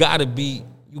you got to be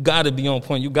on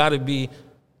point. You got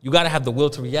to have the will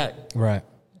to react. Right.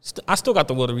 I still got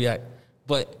the will to react,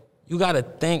 but you got to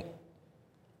think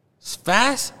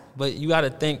fast, but you got to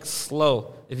think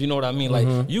slow, if you know what I mean.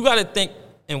 Like, you got to think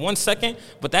in 1 second,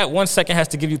 but that 1 second has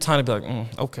to give you time to be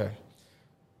like, okay,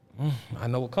 I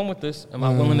know what come with this. Am I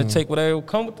willing to take whatever will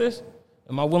come with this?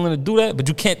 Am I willing to do that? But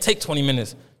you can't take 20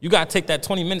 minutes. You got to take that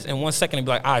 20 minutes in 1 second and be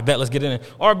like, all right, bet, let's get in it.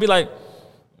 Or be like,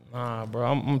 nah, bro,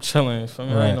 I'm chilling. For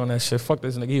me, I ain't on that shit. Fuck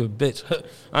this nigga, he a bitch.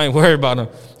 I ain't worried about him.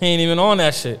 He ain't even on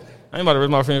that shit. I ain't about to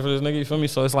risk my friend for this nigga, you feel me?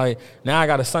 So it's like, now I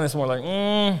got a son that's more like,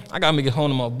 I got to make it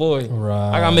home to my boy.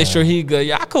 Right. I got to make sure he good.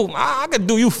 Yeah, I could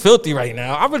do you filthy right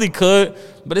now. I really could.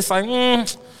 But it's like,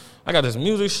 I got this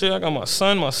music shit. I got my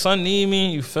son need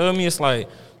me, you feel me? It's like,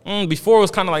 before it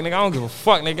was kind of like, nigga, I don't give a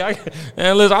fuck, nigga.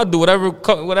 And listen, I'll do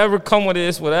whatever come with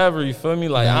this, whatever, you feel me?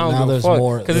 Like, I don't give a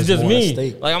fuck. Because it's just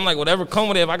me. Like, I'm like, whatever come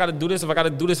with it, if I got to do this, if I got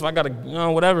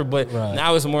to, whatever. But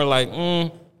now it's more like,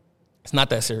 it's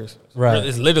not that serious. Right.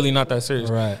 It's literally not that serious.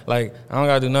 Right. Like, I don't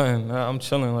gotta do nothing. I'm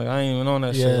chilling. Like, I ain't even on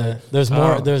that shit.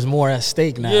 Like, there's more at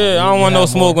stake now. Yeah, I don't want no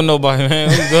smoke with nobody, man.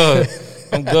 I'm good.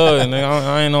 I'm good. Nigga.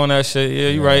 I ain't on that shit. Yeah,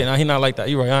 you right. Now, he not like that.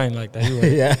 You right. I ain't like that. You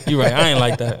right. Yeah. You right. I ain't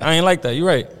like that. I ain't like that. You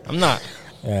right. I'm not.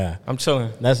 Yeah. I'm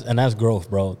chilling. That's growth,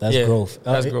 bro. That's growth.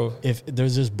 That's growth. If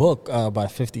there's this book by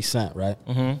 50 Cent, right?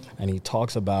 And he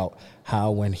talks about how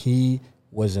when he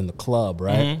was in the club,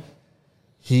 right?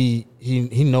 He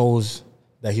knows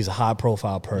that he's a high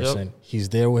profile person. Yep. He's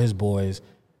there with his boys.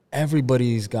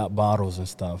 Everybody's got bottles and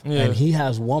stuff. Yeah. And he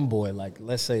has one boy, like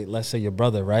let's say your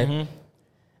brother, right?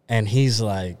 And he's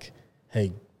like,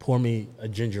 hey, pour me a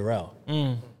ginger ale.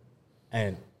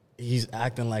 And he's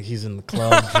acting like he's in the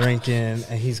club drinking,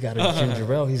 and he's got a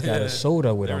ginger ale. He's got a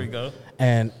soda with him. There we go.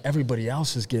 And everybody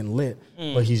else is getting lit.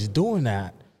 But he's doing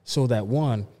that so that,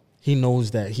 one, he knows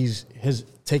that he's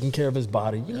taking care of his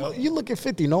body. You know, you look at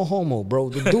 50, no homo, bro.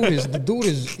 The dude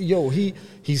is yo,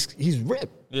 he's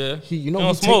ripped. Yeah. He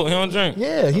don't smoke, he don't drink.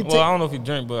 Yeah, I don't know if he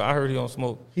drink, but I heard he don't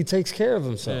smoke. He takes care of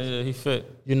himself. Yeah, he fit.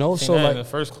 You know, so like in the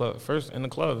first in the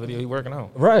club video, he working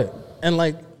out. Right. And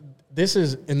like this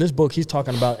is in this book he's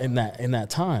talking about in that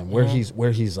time where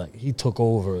he's like he took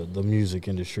over the music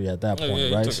industry at that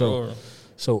point, right?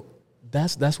 So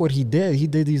that's what he did. He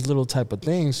did these little type of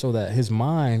things so that his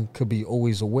mind could be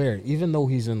always aware. Even though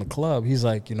he's in the club, he's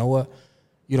like, you know what?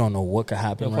 You don't know what could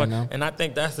happen right now. And I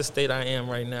think that's the state I am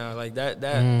right now. Like that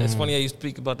it's funny how you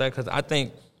speak about that because I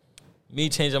think me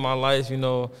changing my life, you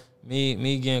know,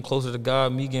 me getting closer to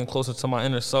God, me getting closer to my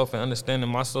inner self and understanding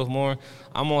myself more,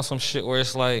 I'm on some shit where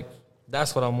it's like,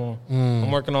 that's what I'm on.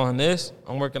 I'm working on this.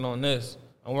 I'm working on this.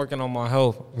 I'm working on my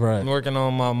health. Right. I'm working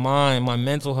on my mind, my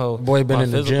mental health. Boy, been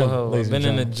in the gym. I've been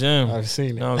in the gym. I've seen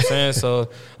it. You know what I'm saying? So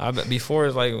before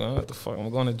it's like, what the fuck? I'm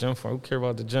going to the gym for? Who care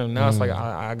about the gym? Now it's like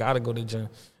I gotta go to the gym.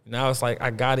 Now it's like I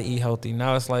gotta eat healthy.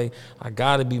 Now it's like I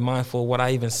gotta be mindful of what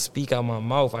I even speak out my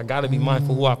mouth. I gotta be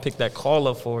mindful who I pick that call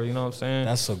up for. You know what I'm saying?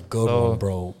 That's a good one,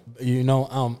 bro. You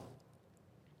know,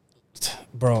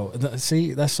 bro,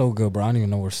 see, that's so good, bro. I don't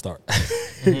even know where to start.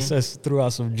 It says threw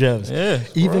out some gems. Yeah,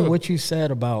 even what you said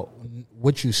about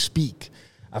what you speak,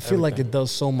 I feel like it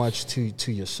does so much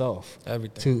to yourself.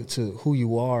 Everything. To who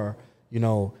you are, you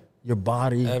know, your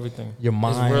body, everything, your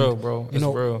mind. It's real, bro. You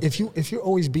know, real. If you're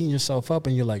always beating yourself up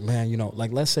and you're like, man, you know,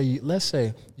 like let's say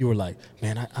you were like,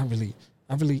 man, I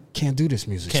really can't do this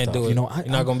music stuff. Can't do it. You know, you're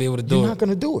not gonna be able to do it. You're not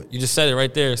gonna do it. You just said it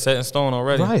right there, set in stone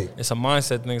already. Right. It's a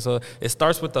mindset thing. So it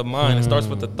starts with the mind. It starts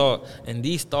with the thought, and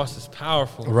these thoughts is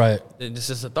powerful. Right. It's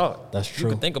just a thought. That's true.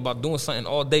 You can think about doing something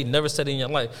all day, never said it in your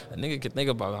life. A nigga can think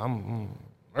about,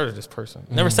 murder this person.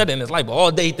 Never said it in his life, but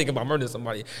all day he thinking about murdering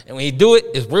somebody. And when he do it,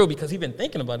 it's real because he been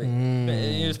thinking about it.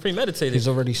 It's premeditated. He's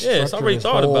already it's already his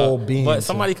thought whole about. being But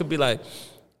somebody could be like,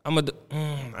 I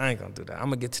ain't gonna do that. I'm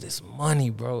gonna get to this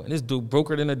money, bro. And this dude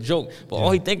brokered in a joke. But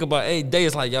all he think about every day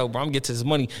is like, yo, bro, I'm gonna get to this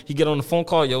money. He get on the phone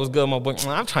call, yo, what's good, my boy?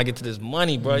 I'm trying to get to this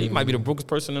money, bro. He might be the brokest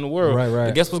person in the world. Right.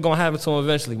 But guess what's gonna happen to him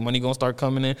eventually? Money gonna start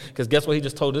coming in. Because guess what? He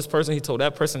just told this person, he told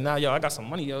that person, now, yo, I got some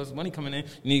money, yo, there's money coming in.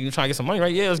 You need to try to get some money,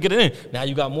 right? Yeah, let's get it in. Now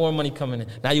you got more money coming in.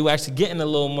 Now you actually getting a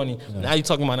little money. Now you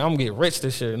talking about, I'm gonna get rich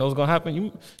this year. You know what's gonna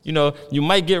happen? You know, you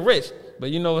might get rich. But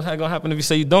you know what's gonna happen if you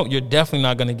say you don't? You're definitely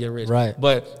not gonna get rich. Right.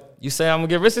 But you say I'm gonna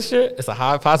get rich this year, it's a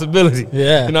high possibility.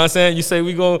 Yeah. You know what I'm saying? You say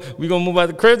we gonna move out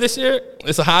the crib this year,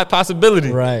 it's a high possibility.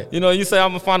 Right. You know, you say I'm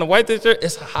gonna find a wife this year,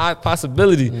 it's a high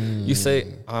possibility. You say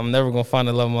I'm never gonna find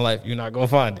the love of my life, you're not gonna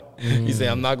find it. You say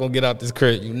I'm not gonna get out this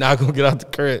crib, you're not gonna get out the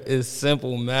crib. It's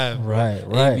simple math. Bro. Right.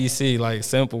 ABC, like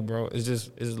simple, bro.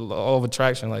 It's law of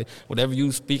attraction. Like whatever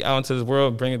you speak out into this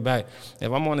world, bring it back.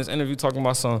 If I'm on this interview talking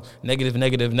about some negative,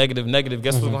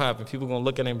 guess what's gonna happen? People gonna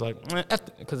look at it and be like,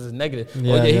 because it's negative.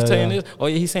 He's saying this. Oh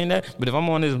yeah, he's saying that. But if I'm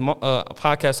on this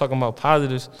podcast talking about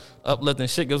positives, uplifting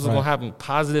shit, guess what's gonna happen?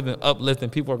 Positive and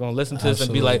uplifting. People are gonna listen to this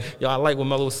and be like, yo, I like what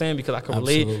Mello was saying because I can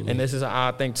relate, and this is how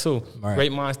I think too. Right.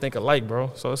 Great minds think alike,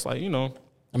 bro. So it's like, you know.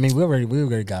 I mean, we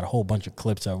already got a whole bunch of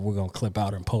clips that we're gonna clip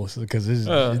out and post because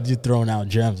you're throwing out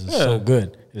gems. It's so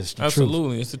good. It's the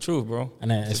Absolutely, truth. it's the truth, bro.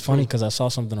 And it's funny because I saw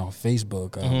something on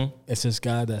Facebook. It's this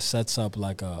guy that sets up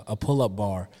like a pull-up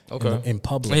bar in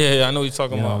public. Yeah, I know what you're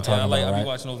talking You know about. what I'm talking I about, be right?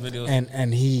 watching those videos.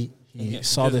 And he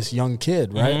saw this young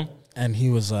kid, right? And he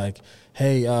was like,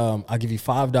 "Hey, I'll give you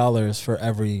 $5 for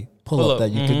every pull-up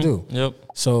that you could do." Yep.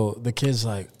 So the kid's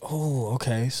like, "Oh,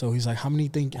 okay." So he's like, "How many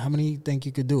think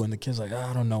you could do?" And the kid's like,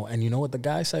 "I don't know." And you know what the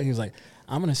guy said? He was like,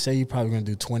 "I'm gonna say you're probably gonna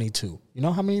do 22." You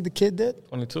know how many the kid did?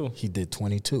 22. He did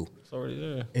 22. It's already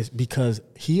there. It's because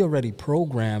he already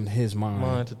programmed his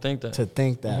mind To think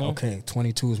that. Okay,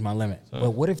 22 is my limit.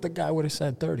 But what if the guy would have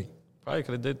said 30? Probably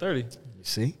could have did 30. You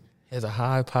see? There's a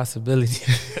high possibility.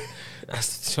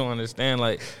 That's what you understand.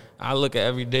 Like, I look at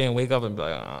every day and wake up and be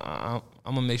like, I'm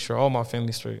going to make sure all my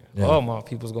family's straight. Yeah. All my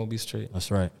people's going to be straight.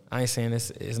 That's right. I ain't saying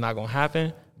it's not going to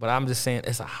happen, but I'm just saying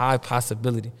it's a high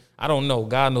possibility. I don't know.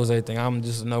 God knows everything. I'm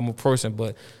just a normal person.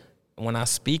 But when I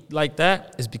speak like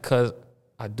that, it's because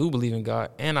I do believe in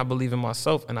God and I believe in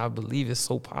myself and I believe it's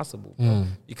so possible, bro,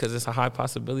 because it's a high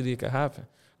possibility it could happen.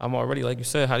 I'm already, like you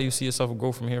said, how do you see yourself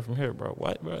grow from here, bro?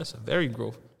 What, bro? It's a very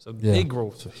growth. It's a big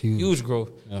growth. It's a huge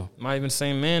growth. Yeah. I'm not even the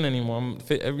same man anymore.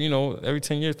 Every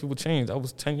 10 years, people change. That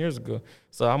was 10 years ago.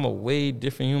 So I'm a way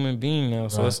different human being now.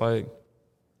 So it's like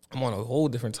I'm on a whole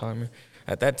different time.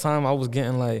 At that time, I was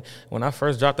getting like, when I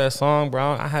first dropped that song,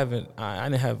 bro, I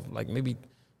didn't have like maybe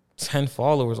 10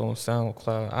 followers on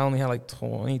SoundCloud. I only had like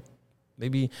 20,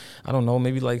 maybe, I don't know,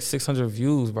 maybe like 600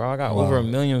 views, bro. I got over 1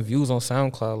 million views on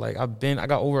SoundCloud. Like I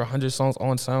got over 100 songs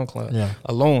on SoundCloud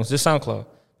alone, just SoundCloud.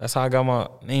 That's how I got my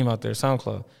name out there,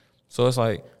 SoundCloud. So it's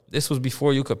like, this was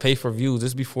before you could pay for views.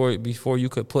 This before you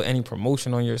could put any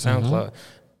promotion on your SoundCloud.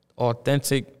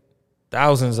 Authentic,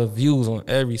 thousands of views on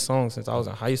every song since I was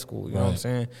in high school. You know what I'm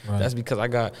saying? Right. That's because I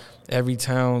got every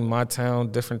town, my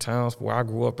town, different towns where I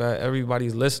grew up at.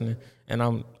 Everybody's listening. And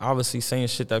I'm obviously saying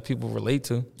shit that people relate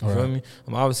to. You feel me?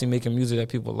 I'm obviously making music that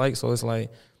people like. So it's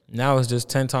like, now it's just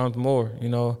 10 times more, you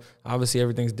know. Obviously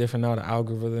everything's different now, the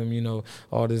algorithm, you know,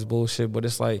 all this bullshit. But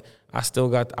it's like I still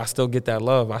get that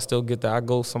love. I still get that. I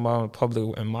go somewhere in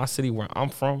public in my city where I'm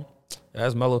from.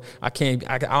 That's Mello. I can't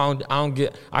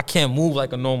move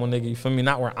like a normal nigga, you feel me?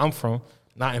 Not where I'm from,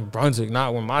 not in Brunswick,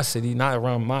 not in my city, not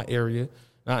around my area,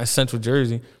 not in Central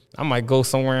Jersey. I might go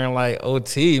somewhere in like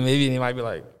OT, maybe they might be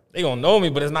like, they gonna know me,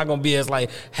 but it's not gonna be as like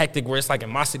hectic where it's like in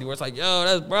my city where it's like, yo,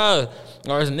 that's bruh.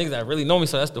 Or there's niggas that really know me,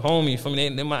 so that's the homie. You feel me?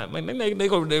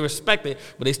 They respect it,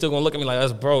 but they still gonna look at me like,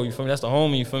 that's bro. You feel me? That's the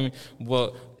homie. You feel me?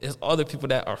 But it's other people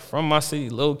that are from my city,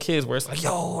 little kids, where it's like,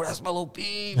 yo, that's Mello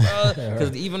B, bro.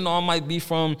 Because even though I might be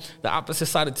from the opposite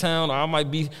side of town, or I might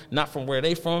be not from where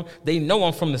they from, they know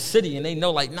I'm from the city, and they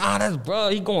know like, nah, that's bro.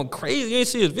 He going crazy. You ain't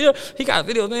see his video? He got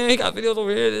videos, man. He got videos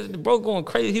over here. The bro going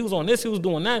crazy. He was on this. He was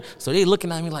doing that. So they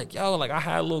looking at me like, yo, like I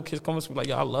had little kids coming to me like,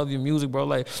 yo, I love your music, bro.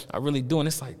 Like I really do. And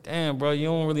it's like, damn, bro, you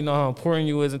don't really know how important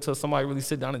you is until somebody really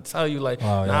sit down and tell you like,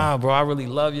 nah, bro, I really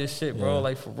love your shit, bro.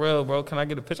 Like for real, bro. Can I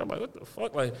get a picture? I'm like, what the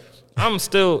fuck? Like I'm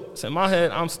still, in my head,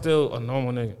 I'm still a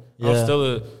normal nigga. I'm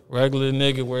still a regular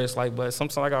nigga where it's like, but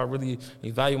sometimes I gotta really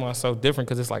evaluate myself different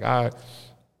because it's like,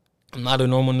 I'm not a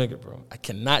normal nigga, bro. I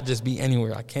cannot just be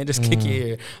anywhere. I can't just kick it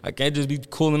here. I can't just be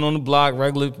cooling on the block,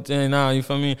 regular thing now, you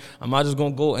feel me? I'm not just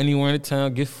gonna go anywhere in the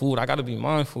town, get food. I gotta be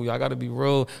mindful. I gotta be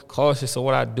real cautious of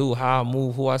what I do, how I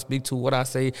move, who I speak to, what I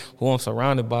say, who I'm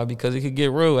surrounded by, because it could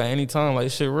get real at any time.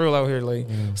 Like, shit real out here. Like,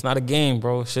 it's not a game,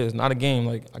 bro. Shit, it's not a game.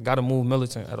 Like, I gotta move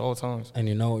militant at all times.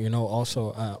 And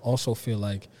also, I also feel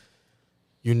like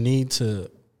you need to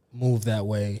move that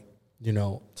way,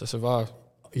 To survive.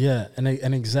 Yeah, and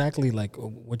exactly like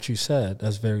what you said,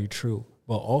 that's very true.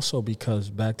 But also because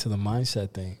back to the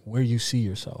mindset thing, where you see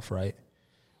yourself, right?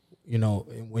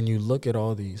 When you look at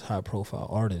all these high profile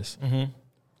artists,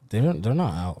 they're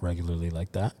not out regularly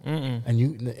like that.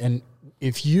 And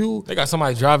if you They got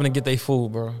somebody driving to get their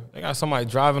food, bro. They got somebody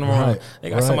driving them around. Right, They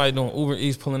got somebody doing Uber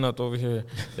Eats pulling up over here.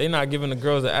 They not giving the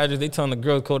girls the address. They telling the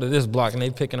girls go to this block and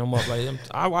they picking them up. Like,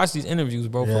 I watch these interviews,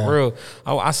 bro, Yeah. for real.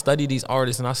 I study these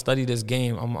artists and I study this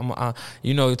game.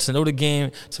 To know the game,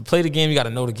 to play the game, you got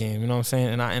to know the game. You know what I'm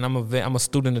saying? And I'm a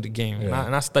student of the game,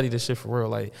 and I study this shit for real.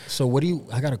 Like, so what do you?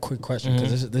 I got a quick question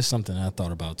because this is something I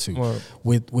thought about too. Word.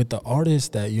 With the artists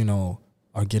that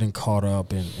are getting caught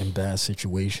up in bad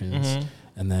situations.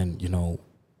 And then,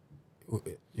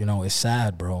 it's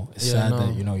sad, bro. It's sad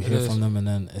that, you hear from them and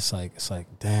then it's like,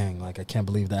 dang, like, I can't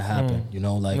believe that happened.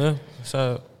 yeah,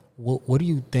 sad. What do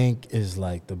you think is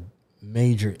like the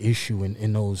major issue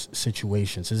in those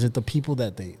situations? Is it the people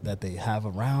that they have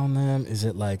around them? Is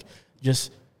it like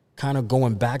just kind of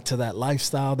going back to that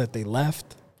lifestyle that they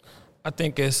left? I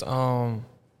think it's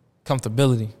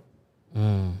comfortability.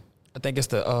 I think it's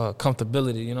the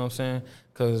comfortability, you know what I'm saying?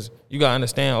 Because you got to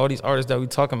understand all these artists that we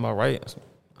talking about, right?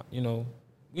 We know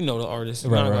the artists.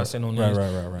 We're not going to say no names.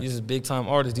 Right. These are big-time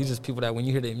artists. These are people that when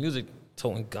you hear their music,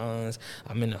 toting guns,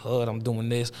 I'm in the hood, I'm doing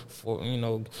this, for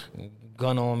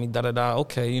gun on me, da-da-da,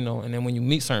 okay, and then when you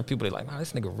meet certain people, they're like, nah,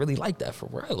 this nigga really like that for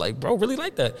real. Like, bro, really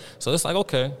like that. So it's like,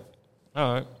 okay,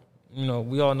 all right.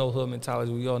 We all know hood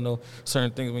mentality. We all know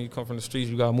certain things when you come from the streets,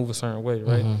 you got to move a certain way,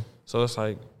 right? So it's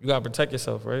like, you got to protect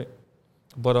yourself, right?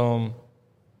 But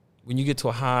when you get to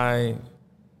a high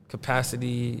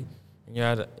capacity and you're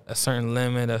at a certain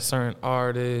limit, a certain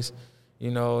artist,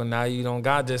 now you don't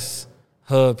got just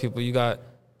hood people. You got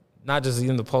not just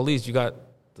even the police, you got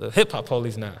the hip-hop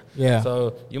police now. Yeah.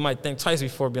 So you might think twice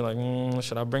before being like,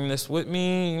 should I bring this with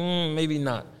me? Maybe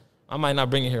not. I might not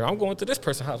bring it here. I'm going to this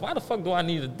person's house. Why the fuck do I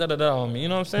need a da-da-da on me? You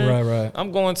know what I'm saying? Right.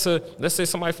 I'm going to, let's say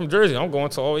somebody from Jersey. I'm going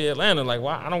to Atlanta. Like,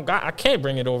 why? I can't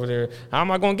bring it over there. How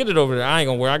am I going to get it over there? I ain't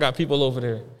going to wear. I got people over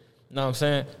there. You know what I'm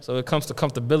saying? So it comes to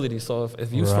comfortability. So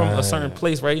if you're from a certain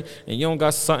place, right, and you don't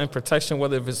got certain protection,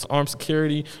 whether if it's armed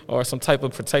security or some type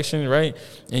of protection, right,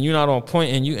 and you're not on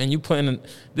point, and you put in,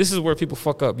 this is where people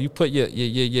fuck up. You put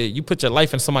you put your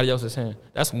life in somebody else's hand.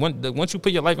 That's once you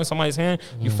put your life in somebody's hand,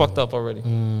 you fucked up already. You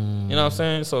know what I'm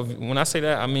saying? So when I say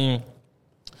that, I mean,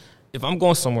 if I'm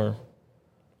going somewhere,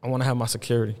 I want to have my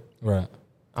security. Right.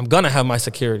 I'm gonna have my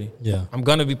security. Yeah. I'm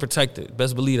gonna be protected.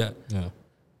 Best believe that. Yeah.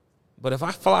 But if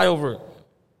I fly over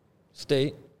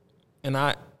state and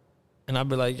I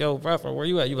be like, yo, bro, where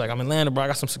you at? You like, I'm in Atlanta, bro. I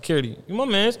got some security. You my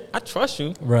man. I trust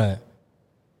you. Right.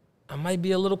 I might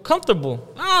be a little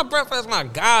comfortable. Nah, bro, that's my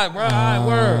guy, bro. All right,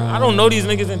 word. I don't know these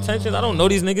niggas' intentions. I don't know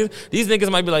these niggas. These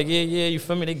niggas might be like, yeah, you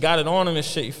feel me? They got it on them and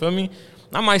shit, you feel me?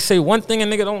 I might say one thing a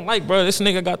nigga don't like, bro. This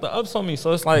nigga got the ups on me.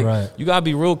 So it's like, you got to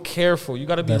be real careful. You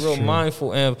got to be real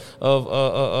mindful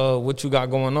of what you got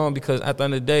going on, because at the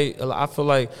end of the day, I feel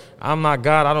like I'm not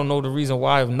God. I don't know the reason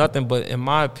why of nothing. But in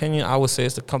my opinion, I would say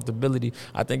it's the comfortability.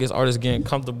 I think it's artists getting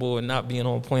comfortable and not being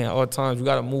on point at all times. You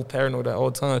got to move paranoid at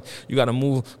all times. You got to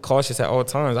move cautious at all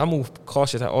times. I move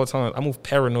cautious at all times. I move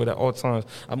paranoid at all times.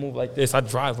 I move like this. I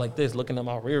drive like this, looking at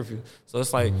my rear view. So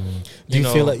it's like, Do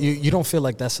you feel like you don't feel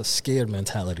like that's a scared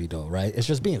mentality though, right? It's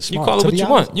just being smart. You call it what you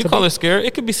want. You call it scared.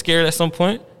 It could be scared at some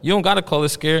point. You don't gotta call it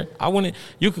scared. I wouldn't.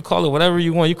 You could call it whatever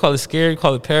you want. You call it scared. You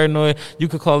call it paranoid. You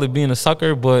could call it being a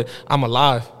sucker. But I'm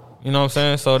alive. You know what I'm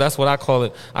saying? So that's what I call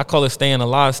it. I call it staying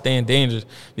alive, staying dangerous.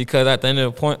 Because at the end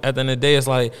of the day, it's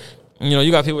like,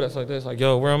 you got people that's like this, like,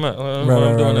 yo, where I'm at,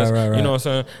 I'm doing this. You know what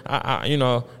I'm saying? I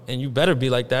and you better be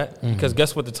like that, because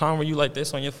guess what? The time where you like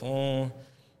this on your phone,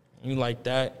 you like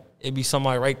that, it be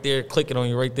somebody right there clicking on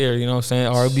you right there, you know what I'm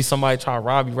saying? Or it be somebody trying to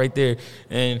rob you right there.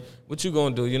 And what you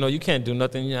gonna do? You can't do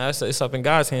nothing. It's up in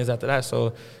God's hands after that.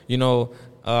 So,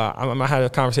 I had a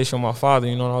conversation with my father,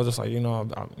 and I was just like,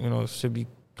 it should be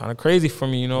kind of crazy for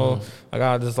me, I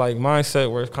got this like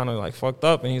mindset where it's kind of like fucked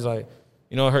up. And he's like,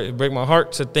 it break my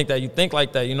heart to think that you think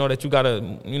like that, that you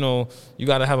gotta, you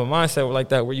gotta have a mindset like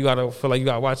that where you gotta feel like you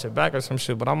gotta watch it back or some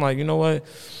shit. But I'm like, you know what?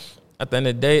 At the end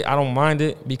of the day, I don't mind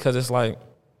it, because it's like,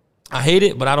 I hate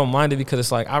it, but I don't mind it because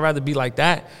it's like I'd rather be like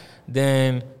that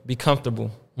than be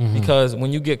comfortable. Because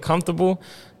when you get comfortable,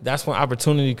 that's when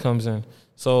opportunity comes in.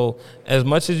 So as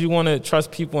much as you want to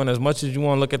trust people and as much as you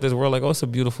want to look at this world like, oh, it's a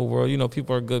beautiful world. You know,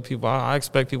 people are good people. I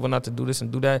expect people not to do this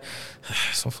and do that.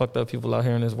 Some fucked up people out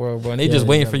here in this world, bro. And they just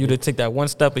waiting for you to take that one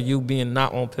step of you being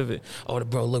not on pivot. Oh, the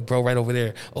bro, look, bro, right over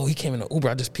there. Oh, he came in an Uber.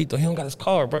 I just peeped. He don't got his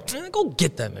car, bro. Man, go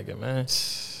get that nigga, man.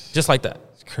 Just like that.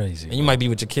 It's crazy. And you might be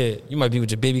with your kid. You might be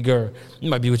with your baby girl. You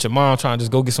might be with your mom trying to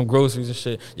just go get some groceries and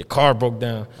shit. Your car broke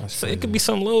down. So it could be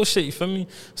some little shit, you feel me?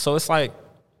 So it's like,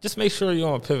 just make sure you're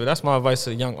on pivot. That's my advice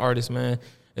to young artists, man.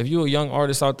 If you're a young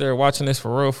artist out there watching this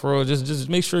for real, just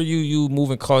make sure you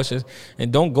moving cautious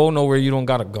and don't go nowhere you don't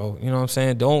gotta go. You know what I'm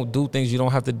saying? Don't do things you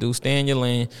don't have to do. Stay in your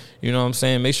lane. You know what I'm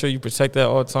saying? Make sure you protect that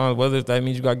all the time. Whether that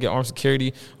means you gotta get armed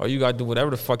security or you gotta do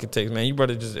whatever the fuck it takes, man. You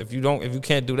better just if you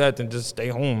can't do that, then just stay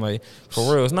home. Like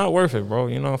for real, it's not worth it, bro.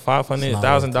 You know, $500,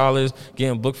 $1,000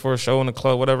 getting booked for a show in the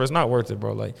club, whatever. It's not worth it,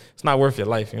 bro. Like it's not worth your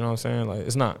life. You know what I'm saying? Like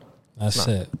it's not. That's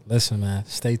it. Listen, man.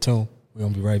 Stay tuned. We're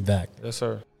gonna be right back. Yes,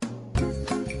 sir.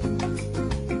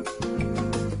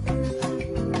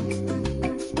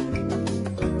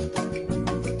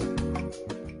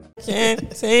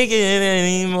 Can't take it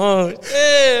anymore.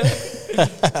 Yeah.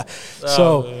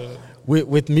 So,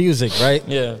 with music, right?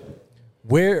 Yeah.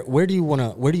 Where do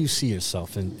you see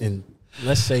yourself in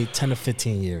let's say 10 to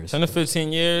 15 years? 10 to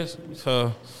 15 years.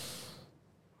 So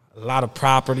a lot of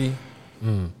property.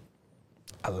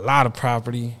 A lot of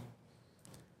property.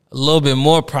 A little bit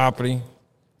more property.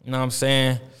 You know what I'm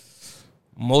saying?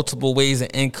 Multiple ways of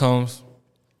incomes.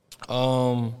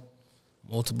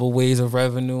 Multiple ways of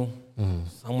revenue.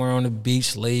 Somewhere on the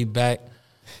beach, laid back,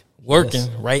 working,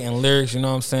 writing lyrics, you know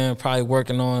what I'm saying? Probably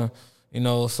working on, you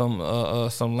know, some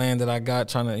land that I got,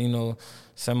 trying to, you know,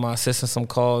 send my assistant some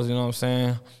calls, you know what I'm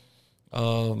saying?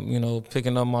 You know,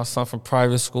 picking up my son from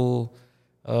private school,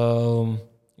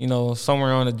 you know,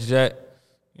 somewhere on a jet,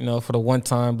 you know, for the one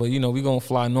time. But, you know, we going to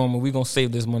fly normal. We going to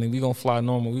save this money. We going to fly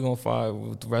normal. We going to fly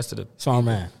with the rest of the Smart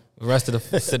man. The rest of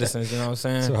the citizens, you know what I'm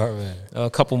saying? Smart man. A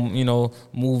couple, you know,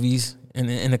 movies.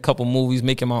 In a couple movies,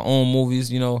 making my own movies,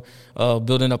 you know,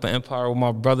 building up an empire with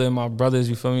my brother and my brothers,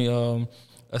 you feel me?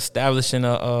 Establishing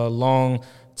a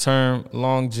long-term,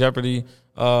 longevity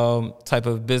type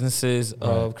of businesses,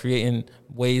 of creating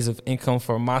ways of income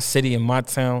for my city and my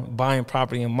town, buying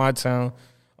property in my town.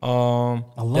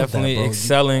 Definitely that,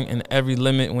 excelling in every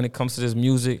limit when it comes to this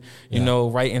music, you know,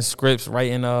 writing scripts,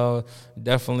 writing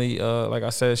definitely like I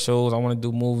said, shows. I want to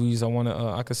do movies. I want to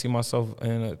I could see myself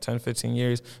in 10, 15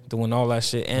 years doing all that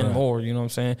shit and more, you know what I'm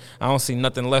saying? I don't see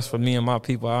nothing less for me and my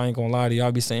people. I ain't gonna lie to you.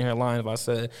 I'll be sitting here lying if I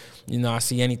said, you know, I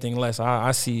see anything less.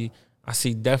 I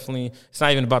see definitely, it's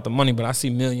not even about the money, but I see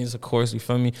millions, of course, you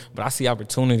feel me? But I see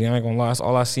opportunity. I ain't gonna lie. That's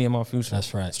all I see in my future.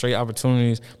 That's right. Straight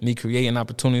opportunities, me creating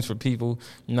opportunities for people,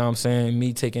 you know what I'm saying?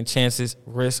 Me taking chances,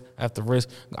 risk after risk.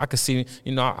 I could see,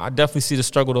 you know, I definitely see the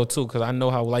struggle though too, because I know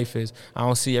how life is. I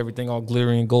don't see everything all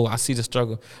glittery and gold. I see the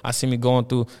struggle. I see me going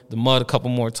through the mud a couple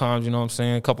more times, you know what I'm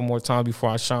saying? A couple more times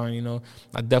before I shine, you know?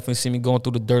 I definitely see me going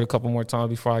through the dirt a couple more times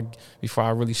before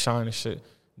I really shine and shit.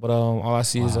 But all I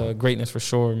see is greatness for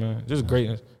sure, man. Just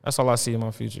greatness. That's all I see in my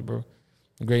future, bro.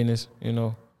 Greatness, you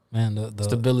know. Man, the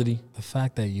stability. The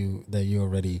fact that you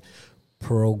already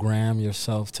program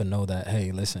yourself to know that,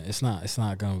 hey, listen, it's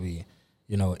not gonna be,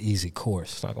 you know, an easy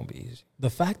course. It's not gonna be easy. The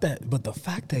fact that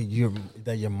your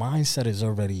mindset is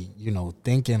already, you know,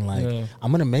 thinking like,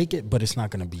 I'm gonna make it, but it's not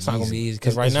gonna be easy. It's not gonna be easy.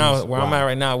 Because right now, where I'm at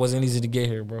right now, it wasn't easy to get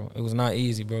here, bro. It was not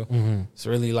easy, bro. It's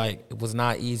really like, it was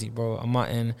not easy, bro. I'm not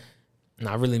in. And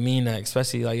I really mean that,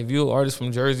 especially like if you're an artist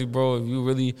from Jersey, bro, if you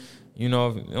really, you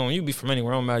know, you be from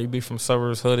anywhere, it don't matter. You be from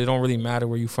suburbs, hood, it don't really matter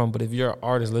where you from. But if you're an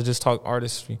artist, let's just talk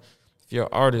artistry. If you're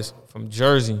an artist from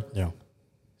Jersey,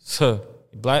 so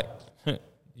black,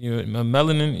 you're a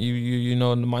melanin, you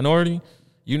know, the minority,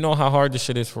 you know how hard this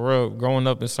shit is for real. Growing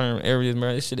up in certain areas,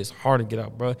 man, this shit is hard to get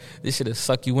out, bro. This shit is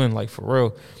suck you in, like for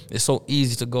real. It's so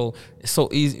easy to go. It's so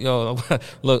easy. Yo,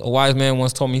 look, a wise man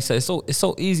once told me, he said, it's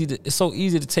so easy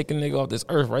to take a nigga off this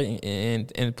earth, right,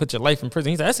 and put your life in prison.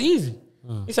 He said, that's easy.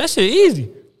 He said, that shit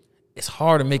easy. It's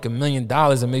hard to make $1 million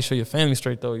and make sure your family's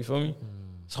straight though. You feel me?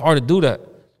 It's hard to do that.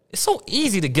 It's so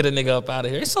easy to get a nigga up out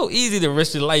of here. It's so easy to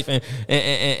risk your life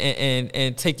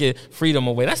and take your freedom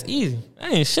away. That's easy.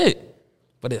 That ain't shit.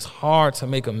 But it's hard to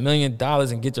make $1 million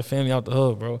and get your family out the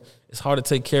hood, bro. It's hard to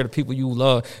take care of the people you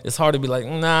love. It's hard to be like,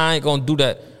 nah, I ain't gonna do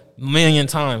that 1,000,000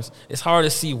 times. It's hard to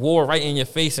see war right in your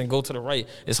face and go to the right.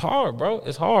 It's hard, bro.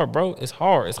 It's hard, bro. It's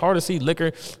hard. It's hard to see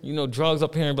liquor, you know, drugs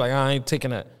up here and be like, I ain't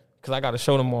taking that because I got a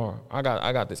show tomorrow. I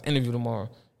got this interview tomorrow.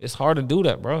 It's hard to do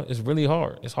that, bro. It's really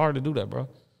hard. It's hard to do that, bro.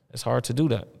 It's hard to do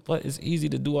that, but it's easy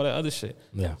to do all that other shit.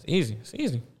 Yeah. It's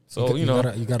easy. So you know,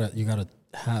 you gotta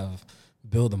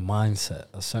build a mindset,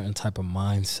 a certain type of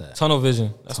mindset. tunnel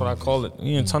vision. That's what I call it.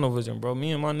 Me and tunnel vision, bro.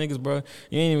 Me and my niggas, bro.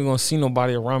 You ain't even gonna see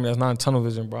nobody around me that's not in tunnel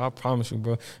vision, bro. I promise you,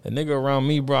 bro. A nigga around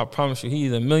me, bro, I promise you, he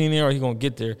either a millionaire or he gonna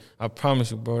get there. I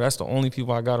promise you, bro. That's the only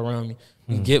people I got around me.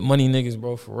 We get money niggas,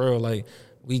 bro, for real. Like,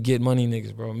 we get money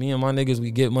niggas, bro. Me and my niggas,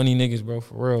 we get money niggas, bro,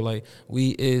 for real. Like, we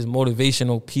is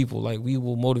motivational people. Like, we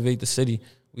will motivate the city.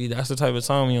 That's the type of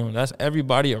time we on. That's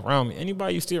everybody around me.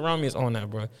 Anybody you see around me is on that,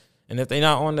 bro. And if they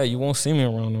not on that, you won't see me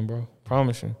around them, bro.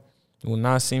 Promise you. You will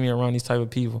not see me around these type of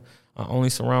people. I only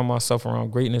surround myself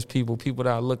around greatness people that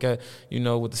I look at, you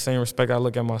know, with the same respect I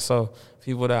look at myself.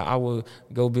 People that I would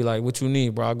go be like, what you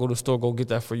need, bro? I'll go to the store, go get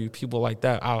that for you. People like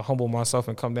that, I'll humble myself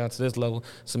and come down to this level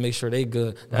to make sure they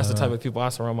good. That's the type of people I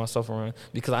surround myself around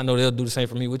because I know they'll do the same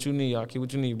for me. What you need, Aki?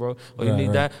 What you need, bro? Or you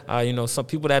need that? You know, some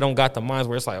people that don't got the minds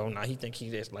where it's like, oh, nah, he think he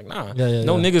this. Like, nah.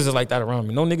 Niggas is like that around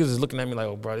me. No niggas is looking at me like,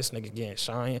 oh, bro, this nigga getting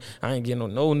shine. I ain't getting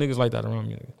no niggas like that around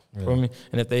me. You feel me?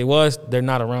 And if they was, they're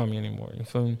not around me anymore. You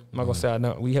feel me? I'm not gonna say I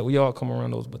know. We all come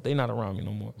around those, but they not around me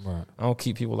no more. Right. I don't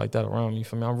keep people like that around me. You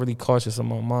feel me? I'm really cautious of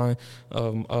my mind,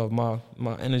 of my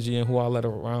energy and who I let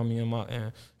around me and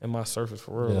my surface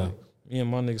for real. Yeah. Like, me and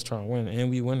my niggas trying to win, and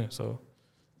we winning. So,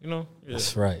 you know,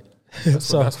 That's right.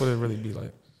 that's what it really be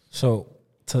like. So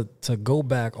to go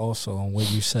back also on what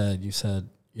you said,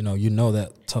 you know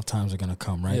that tough times are gonna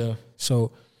come, right? Yeah.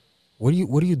 So what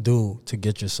do you do to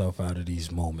get yourself out of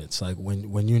these moments? Like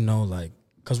when you know, like,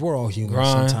 because we're all human.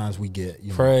 Grind, sometimes we get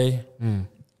pray,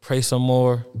 pray some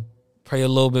more, pray a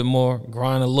little bit more,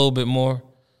 grind a little bit more,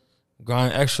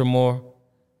 grind extra more,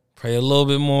 pray a little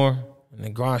bit more, and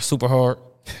then grind super hard.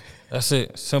 That's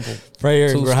it. Simple.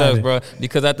 Prayer 2 and steps, grinding. bro.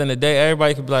 Because at the end of the day,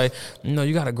 everybody could be like,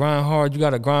 you gotta grind hard. You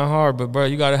gotta grind hard, but bro,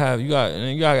 you gotta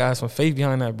have some faith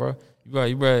behind that, bro.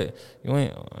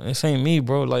 This ain't me,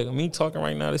 bro. Like, me talking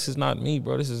right now, this is not me,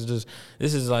 bro. This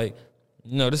is like,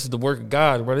 this is the work of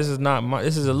God, bro. This is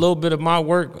a little bit of my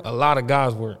work, a lot of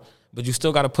God's work. But you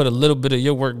still got to put a little bit of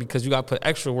your work because you got to put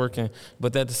extra work in.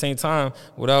 But at the same time,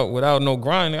 without no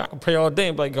grinding, I can pray all day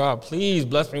and be like, God, please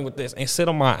bless me with this, and sit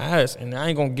on my ass, and I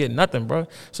ain't going to get nothing, bro.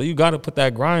 So you got to put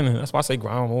that grind in. That's why I say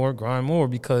grind more,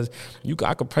 because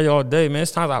I could pray all day, man.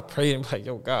 It's times I pray and be like,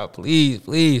 yo, God,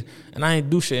 please. And I ain't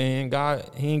do shit, and God,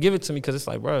 he ain't give it to me because it's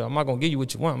like, bro, I'm not going to give you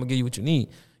what you want. I'm going to give you what you need.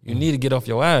 You need to get off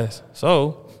your ass.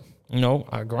 So,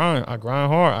 I grind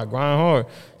hard.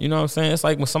 You know what I'm saying? It's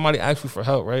like when somebody asks you for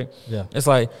help, right? Yeah. It's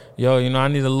like, yo, I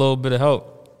need a little bit of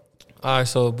help. All right,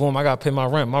 so boom, I got to pay my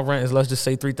rent. My rent is, let's just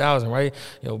say $3,000, right?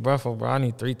 Yo, bro, I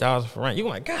need $3,000 for rent. You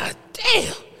like, God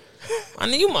damn. I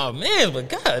need you my man, but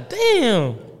God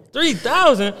damn.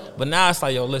 $3,000. But now it's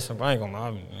like, yo, listen, bro, I ain't gonna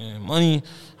lie, man. Money,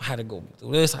 I had to go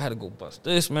do this. I had to go bust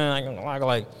this, man. I ain't gonna lie, I got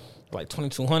like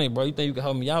 $2,200, bro. You think you can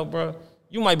help me out, bro?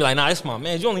 You might be like, nah, it's my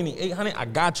man. You only need $800. I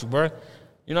got you, bro.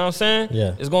 You know what I'm saying?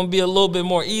 Yeah. It's going to be a little bit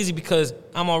more easy because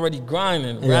I'm already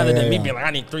grinding rather than me being like,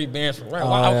 I need 3 bands for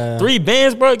rent. 3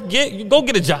 bands, bro? Go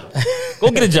get a job.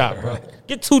 Go get a job, bro.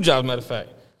 Get 2 jobs, matter of fact.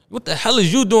 What the hell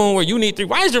is you doing where you need 3?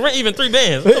 Why is your rent even 3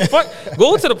 bands? What the fuck?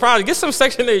 Go to the project. Get some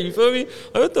Section 8, you feel me?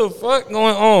 Like, what the fuck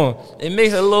going on? It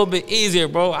makes it a little bit easier,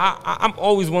 bro. I'm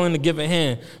always willing to give a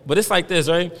hand. But it's like this,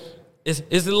 right? It's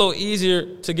a little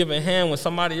easier to give a hand when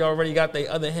somebody already got their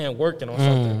other hand working on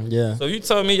something. Yeah. So you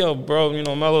tell me, yo, bro,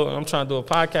 Mello, I'm trying to do a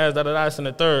podcast, this and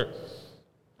the third.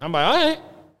 I'm like, all right.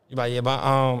 You like, yeah, but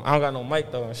I don't got no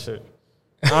mic though and shit.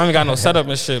 I don't even got no setup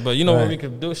and shit. But you know what we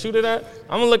could do? Shoot it at?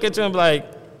 I'm gonna look at you and be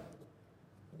like,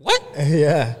 what?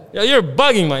 Yeah. Yo, you're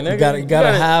bugging, my nigga. You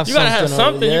gotta have something. You gotta have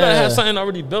something. Yeah. You gotta have something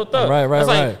already built up.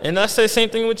 Right. And that's the same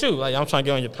thing with you. Like, I'm trying to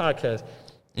get on your podcast.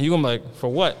 And you gonna be like, for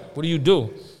what? What do you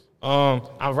do?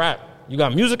 I rap. You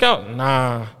got music out?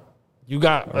 Nah. You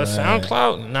got a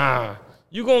SoundCloud? Nah.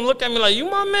 You gonna look at me like, you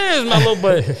my man's Mello,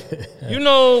 but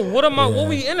what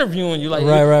we interviewing you? Like,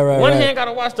 one hand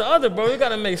gotta watch the other, bro. It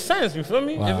gotta make sense, you feel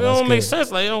me? Wow, if it don't make sense,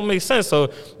 like, it don't make sense.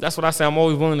 So that's what I say. I'm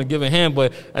always willing to give a hand,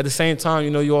 but at the same time,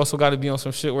 you also gotta be on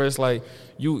some shit where it's like,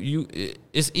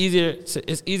 it's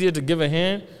easier to give a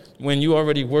hand when you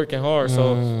already working hard.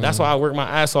 So that's why I work my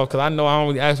ass off, because I know I don't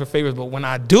really ask for favors, but when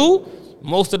I do,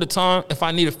 most of the time, if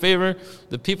I need a favor,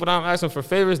 the people that I'm asking for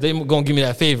favors, they gonna give me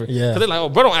that favor. Yeah. Cause they're like, oh,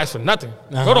 bro, don't ask for nothing.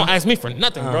 Bro, don't ask me for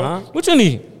nothing, bro. What you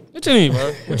need? What you need,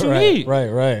 bro? What you need?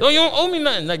 Right. No, you don't owe me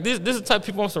nothing. Like, this is the type of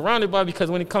people I'm surrounded by,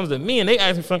 because when it comes to me and they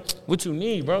ask me for what you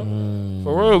need, bro.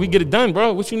 For real, we get it done,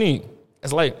 bro. What you need?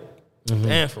 It's like,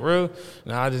 Damn, for real?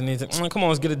 Nah, I just need to, come on,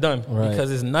 let's get it done. Right.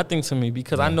 Because it's nothing to me.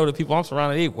 Because I know the people I'm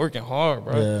surrounded, they working hard,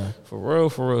 bro. Yeah. For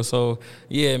real. So,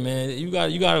 yeah, man, you got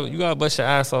to bust your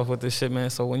ass off with this shit, man.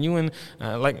 So when you in,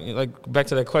 like back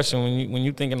to that question, when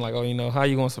you thinking like, oh, you know, how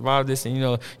you gonna survive this, and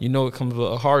you know it comes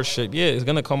with a hardship. Yeah, it's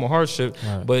gonna come a hardship,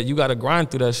 but you got to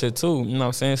grind through that shit too. You know what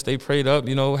I'm saying? Stay prayed up.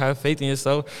 You know, have faith in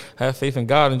yourself, have faith in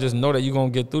God, and just know that you're gonna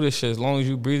get through this shit. As long as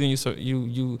you breathing,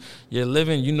 you're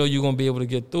living. You know you're gonna be able to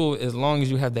get through it. As long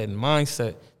as you have that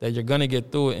mindset that you're gonna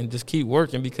get through it, and just keep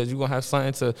working, because you're gonna have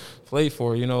something to play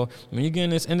for. You know, when you get in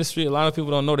this industry, a lot of people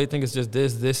don't know. They think it's just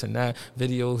this and that,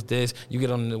 videos, this. You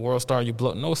get on the World Star, you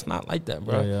blow. No, it's not like that,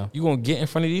 bro. Yeah. You gonna get in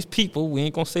front of these people. We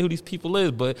ain't gonna say who these people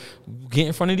is, but get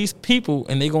in front of these people,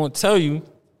 and they gonna tell you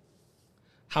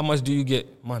how much do you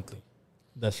get monthly.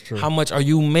 That's true. How much are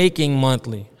you making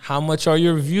monthly? How much are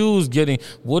your views getting?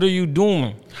 What are you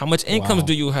doing? How much incomes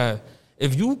do you have?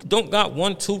 If you don't got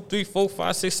 1, 2, 3, 4,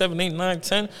 5, 6, 7, 8, 9,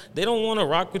 10, they don't want to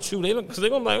rock with you. They don't, because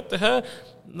they're gonna be like, what the hell?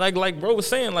 Like bro was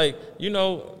saying, like, you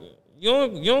know,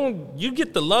 you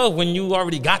get the love when you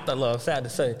already got the love. Sad to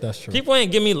say, that's true. People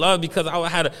ain't give me love because I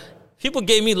had a. People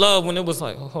gave me love when it was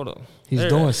like, oh, hold up. He's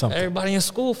doing something. Everybody in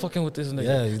school fucking with this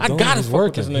nigga. Yeah, I gotta fuck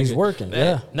with this nigga. He's working,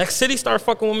 yeah. Next city start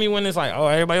fucking with me when it's like, oh,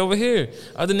 everybody over here.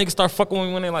 Other niggas start fucking with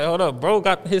me when they like, hold up, bro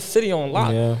got his city on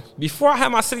lock. Yeah. Before I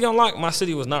had my city on lock, my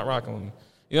city was not rocking with me.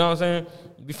 You know what I'm saying?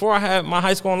 Before I had my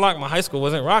high school on lock, my high school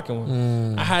wasn't rocking with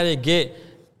me. I had to get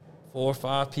 4 or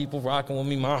 5 people rocking with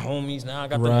me, my homies. Now I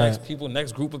got the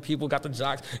next group of people, got the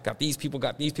jocks, got these people.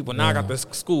 Now I got the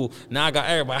school. Now I got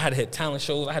everybody. I had to hit talent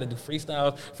shows. I had to do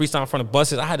freestyle in front of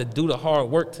buses. I had to do the hard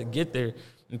work to get there.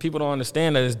 And people don't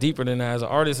understand that it's deeper than that. As an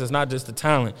artist, it's not just the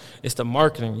talent. It's the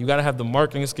marketing. You got to have the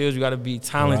marketing skills. You got to be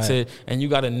talented, and you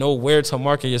got to know where to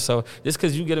market yourself. Just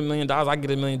because you get $1 million, I get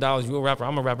 $1 million, you a rapper,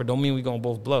 I'm a rapper, don't mean we going to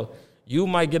both blow. You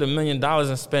might get $1 million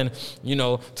and spend,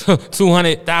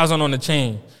 200,000 on the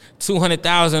chain.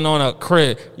 200,000 on a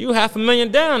crib. You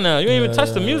 $500,000 down now. You ain't even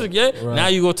touched the music yet. Right. Now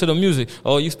you go to the music.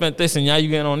 Oh, you spent this, and now you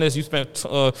getting on this. You spent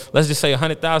let's just say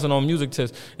 100,000 on music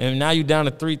tips, and now you down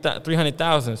to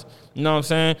 300,000. You know what I'm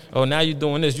saying? Oh, now you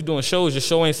doing this. You doing shows. Your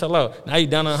show ain't sell out. Now you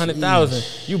down to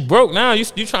 100,000. You broke now. You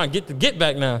trying to get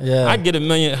back now. Yeah. I get $1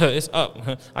 million. It's up.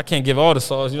 I can't give all the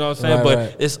sauce. You know what I'm saying?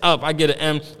 But it's up. I get an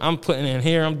M. I'm putting in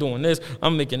here. I'm doing this.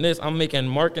 I'm making this. I'm making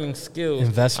marketing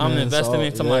skills. I'm investing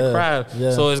into my craft.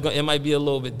 Yeah. So it might be a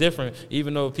little bit different,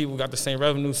 even though people got the same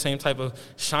revenue, same type of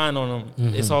shine on them.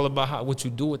 Mm-hmm. It's all about what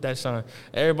you do with that shine.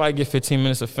 Everybody get 15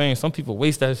 minutes of fame. Some people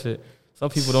waste that shit. Some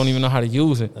people don't even know how to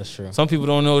use it. That's true. Some people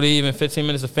don't know they even 15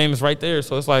 minutes of fame is right there.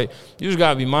 So it's like, you just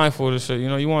gotta be mindful of this shit.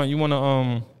 You want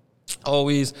to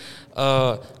always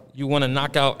you want to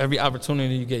knock out every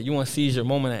opportunity you get. You want to seize your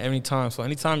moment at any time. So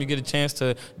anytime you get a chance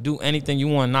to do anything, you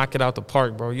want to knock it out the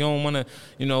park, bro. You don't want to,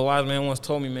 wise man once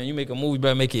told me, man, you make a move, you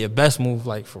better make it your best move.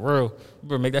 Like, for real. You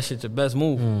better make that shit your best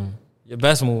move. Your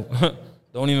best move.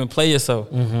 Don't even play yourself,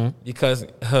 because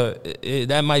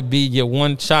that might be your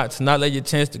one shot to not let your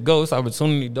chance to go. It's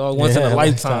opportunity, dog. Once in a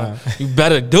lifetime. You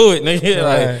better do it, nigga.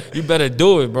 Like, you better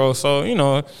do it, bro. So,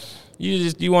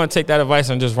 you want to take that advice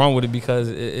and just run with it, because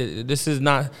this is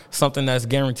not something that's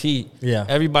guaranteed. Yeah,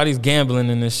 everybody's gambling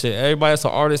in this shit. Everybody that's an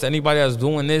artist, anybody that's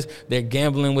doing this, they're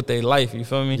gambling with their life. You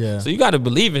feel me? Yeah. So you got to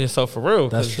believe in yourself for real,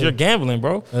 because you're gambling,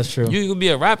 bro. That's true. You could be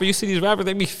a rapper. You see these rappers,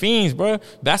 they be fiends, bro.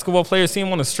 Basketball players see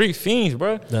them on the street, fiends,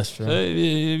 bro. That's true. So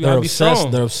you gotta be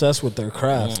strong. They're obsessed with their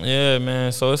craft. Yeah,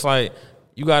 man. So it's like,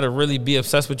 you got to really be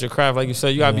obsessed with your craft. Like you said,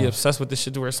 you got to be obsessed with this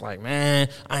shit to where it's like, man,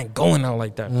 I ain't going out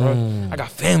like that, bro. I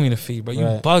got family to feed, bro. You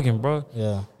bugging, bro.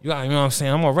 Yeah. You know what I'm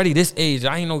saying? I'm already this age.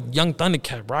 I ain't no young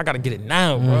Thundercat, bro. I got to get it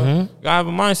now, bro. You got to have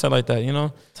a mindset like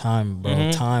that, Time,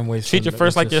 bro. Time wastes. Treat your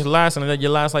first like your last, and then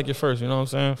your last like your first. You know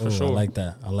what I'm saying? For sure. I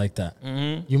like that.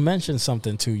 You mentioned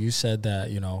something, too. You said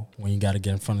that, when you got to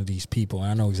get in front of these people,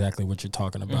 and I know exactly what you're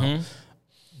talking about.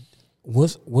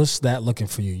 What's that looking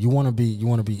for you? You want to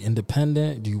be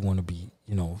independent? Do you want to be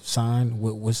signed?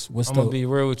 What's I'm gonna be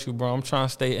real with you, bro. I'm trying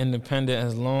to stay independent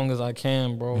as long as I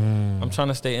can, bro. I'm trying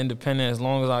to stay independent as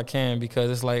long as I can,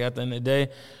 because it's like, at the end of the day,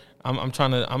 I'm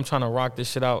trying to rock this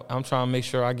shit out. I'm trying to make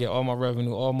sure I get all my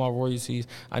revenue, all my royalties.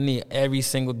 I need every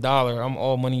single dollar. I'm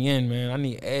all money in, man. I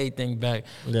need everything back.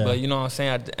 Yeah. But you know what I'm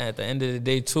saying? At the end of the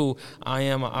day, too, I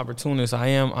am an opportunist. I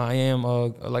am.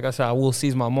 Like I said, I will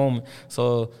seize my moment.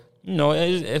 So,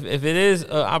 if it is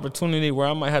an opportunity where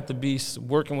I might have to be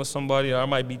working with somebody, or I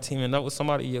might be teaming up with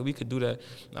somebody, yeah, we could do that.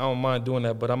 I don't mind doing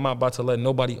that, but I'm not about to let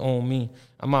nobody own me.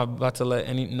 I'm not about to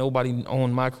let nobody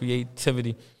own my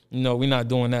creativity. you know, we're not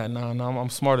doing that. Nah, I'm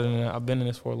smarter than that. I've been in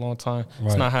this for a long time. Right.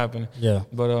 It's not happening. Yeah.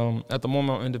 But at the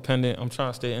moment, I'm independent. I'm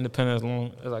trying to stay independent as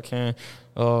long as I can.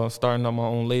 Starting up my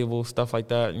own label, stuff like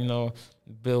that, you know,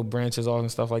 build branches off and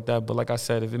stuff like that. But like I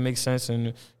said, if it makes sense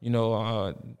and, you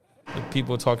know, if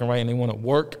people are talking right and they want to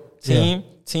work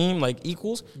team like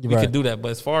equals, we could do that.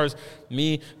 But as far as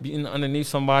me being underneath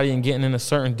somebody and getting in a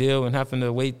certain deal and having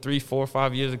to wait 3, 4,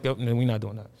 5 years ago, then we're not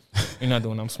doing that. We're not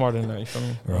doing that. I'm smarter than that. You feel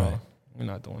me? Right. We're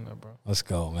not doing that, bro. Let's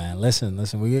go, man. Listen.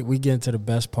 We get into the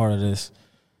best part of this.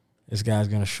 This guy's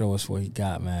gonna show us what he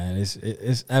got, man.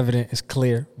 It's evident. It's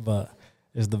clear, but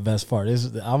it's the best part.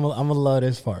 I'm gonna love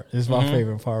this part. This is my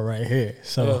favorite part right here.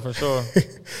 So yeah, for sure.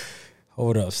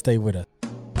 Hold up. Stay with us.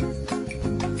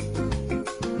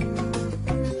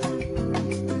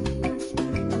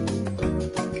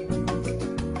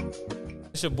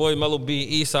 It's your boy Mello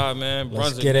B, Eastside, man. Let's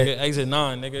Brunswick, get nigga. it. Exit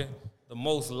 9, nigga. The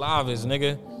most livest,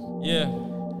 nigga.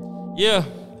 Yeah.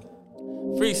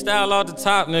 Freestyle off the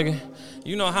top, nigga.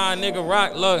 You know how a nigga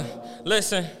rock. Look,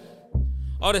 listen.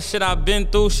 All the shit I've been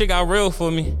through, shit got real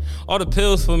for me. All the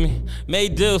pills for me,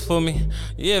 made deals for me.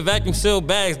 Yeah, vacuum sealed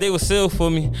bags, they were sealed for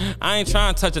me. I ain't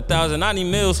trying to touch 1,000, I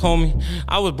need meals, homie.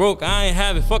 I was broke, I ain't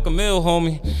have it, fuck a meal,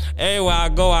 homie. Everywhere I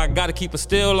go, I gotta keep a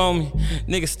still on me.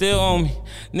 Niggas still on me,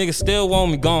 niggas still want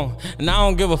me gone. And I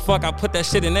don't give a fuck, I put that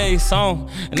shit in every song.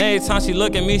 And every time she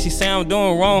look at me, she say I'm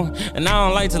doing wrong. And I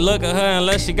don't like to look at her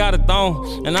unless she got a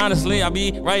thong. And honestly, I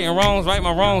be righting wrongs, right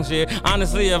my wrongs, yeah.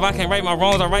 Honestly, if I can't write my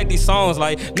wrongs, I write these songs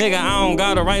like, nigga, I don't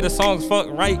gotta write a song, fuck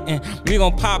writing. We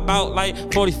gon' pop out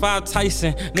like 45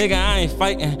 Tyson. Nigga, I ain't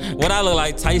fighting. What I look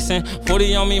like Tyson?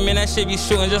 40 on me, man, that shit be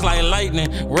shooting just like lightning.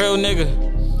 Real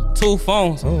nigga. 2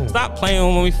 phones. Stop playing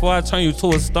with me before I turn you to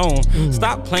a stone.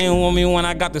 Stop playing with me when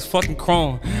I got this fucking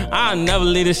chrome. I'll never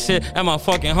leave this shit at my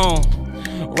fucking home.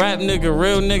 Rap nigga,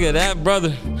 real nigga, that brother.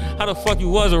 How the fuck you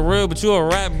was a real, but you a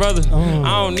rap brother?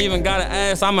 I don't even gotta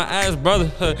ask, I'm a ass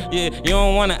brother. Yeah, you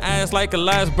don't wanna ask like a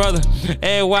last brother.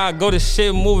 Everywhere I go, this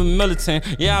shit moving militant.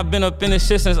 Yeah, I've been up in this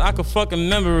shit since I could fucking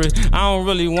remember it. I don't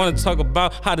really wanna talk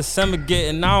about how December get,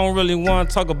 and I don't really wanna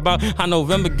talk about how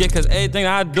November get, cause everything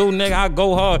I do, nigga, I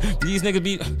go hard. These niggas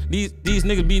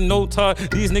be no tard,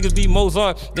 these niggas be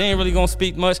Mozart. They ain't really gonna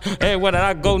speak much. Everywhere that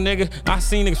I go, nigga, I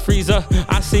see niggas freeze up.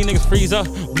 I see niggas freeze up,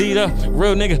 bleed up,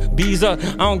 real nigga, bees up.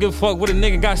 I don't give a fuck what a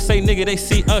nigga got to say, nigga, they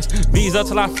see us. Bees up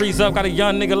till I freeze up. Got a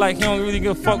young nigga like he don't really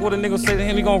give a fuck what a nigga say to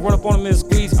him. He gonna run up on him and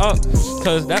squeeze up.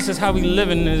 Cause that's just how we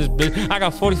living in this bitch. I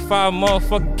got 45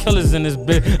 motherfucking killers in this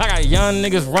bitch. I got young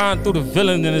niggas riding through the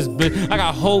villain in this bitch. I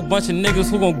got a whole bunch of niggas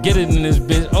who gon' get it in this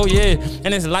bitch. Oh yeah,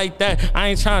 and it's like that. I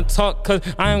ain't trying to talk cause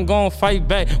I ain't gon' fight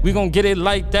back. We gon' get it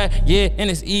like that, yeah, and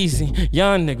it's easy.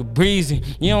 Young nigga, breezy.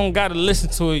 You don't gotta listen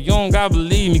to it. You don't gotta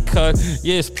believe me cause,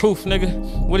 yeah, it's proof, nigga.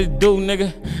 What it do,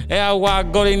 nigga? Everywhere I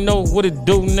go, they know what it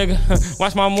do, nigga.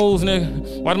 Watch my moves,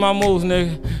 nigga. Watch my moves,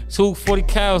 nigga. 240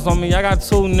 cows on me, I got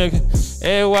 2, nigga.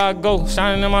 Everywhere I go,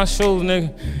 shining in my shoes,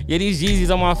 nigga. Yeah, these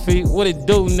Yeezys on my feet, what it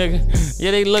do, nigga?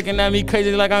 Yeah, they looking at me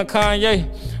crazy like I'm Kanye.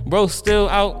 Bro, still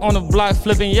out on the block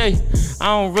flipping, yay. I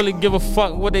don't really give a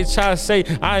fuck what they try to say.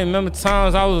 I remember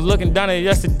times I was looking down at it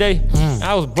yesterday.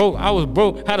 I was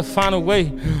broke, had to find a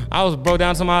way. I was broke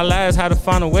down to my last, had to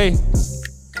find a way.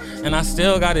 And I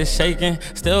still got it shaking,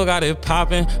 still got it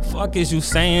popping. Fuck is you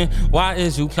saying? Why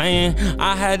is you playing?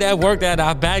 I had that work that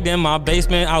I bagged in my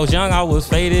basement. I was young, I was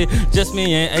faded. Just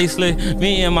me and Aceless,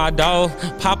 me and my dog.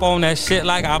 Pop on that shit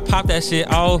like I popped that shit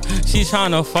off. She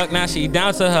tryna fuck, now she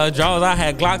down to her drawers. I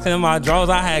had Glocks in my drawers,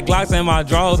 I had Glocks in my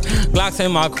drawers. Glocks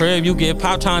in my crib, you get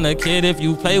popped tryna kid. If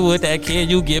you play with that kid,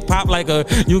 you get popped like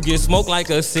you get smoked like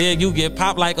a cig. You get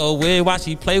popped like a wig. Why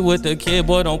she play with the kid?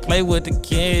 Boy, don't play with the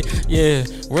kid. Yeah,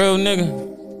 real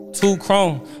nigga, 2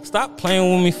 chrome. Stop playing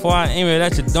with me before I aim it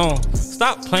at your dome.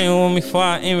 Stop playing with me before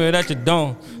I aim it at your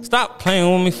dome. Stop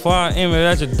playing with me before I aim it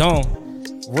at your dome.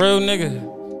 Real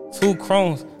nigga, 2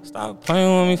 chromes. Stop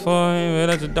playing with me before I aim it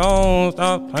at your dome.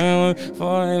 Stop playing with me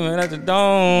before I aim it at your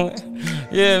dome.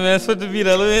 Yeah, man, switch the beat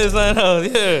up. Let me hit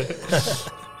something else.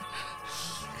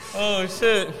 Yeah. Oh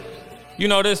shit. You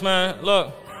know this, man.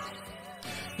 Look.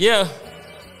 Yeah.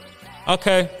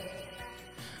 Okay.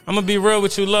 I'm gonna be real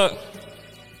with you, look.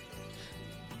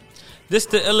 This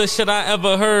the illest shit I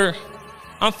ever heard.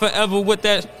 I'm forever with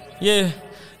that, yeah.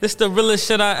 This the realest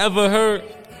shit I ever heard.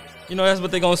 You know, that's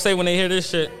what they gonna say when they hear this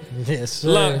shit. Yes,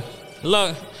 sir.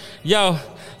 Look, yo,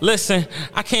 listen,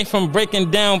 I came from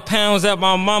breaking down pounds at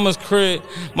my mama's crib.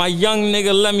 My young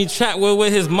nigga let me trap where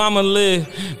his mama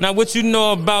live. Now what you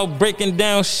know about breaking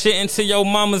down shit into your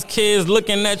mama's kids,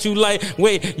 looking at you like,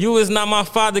 wait, you is not my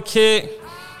father, kid.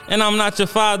 And I'm not your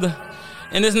father,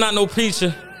 and it's not no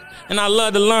preacher, and I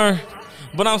love to learn.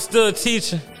 but I'm still a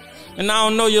teacher. And I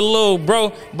don't know your little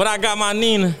bro, but I got my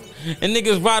Nina. And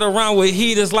niggas ride around with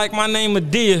heaters like my name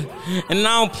Medea. And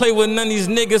I don't play with none of these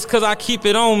niggas cause I keep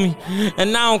it on me.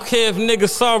 And I don't care if niggas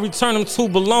sorry, turn them to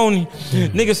baloney.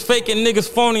 Niggas faking, niggas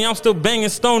phony, I'm still banging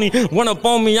stony. Run up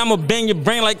on me, I'ma bang your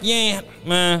brain like yeah,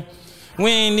 man. We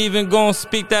ain't even gonna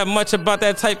speak that much about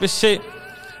that type of shit.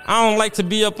 I don't like to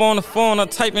be up on the phone or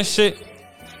typing shit.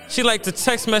 She like to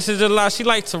text message a lot, she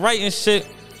like to write and shit.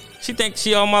 She think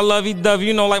she all my lovey-dovey,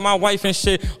 you know, like my wife and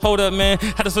shit. Hold up, man,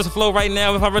 had to switch the flow right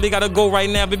now. If I really gotta go right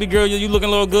now, baby girl, you looking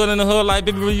a little good in the hood. Like,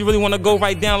 baby, you really wanna go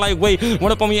right down, like, wait,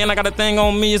 run up on me and I got a thing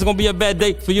on me. It's gonna be a bad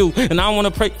day for you. And I don't wanna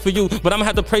pray for you, but I'ma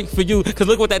have to pray for you. Cause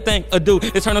look what that thing do.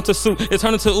 It turn into soup, it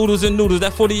turn into oodles and noodles.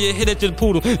 That 40-year hit at your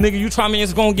poodle. Nigga, you try me,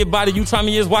 it's gonna get body. You try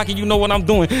me, it's wacky, you know what I'm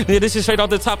doing. Nigga, this shit straight off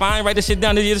the top, I ain't write this shit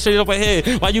down, this shit straight off my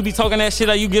head. Why you be talking that shit,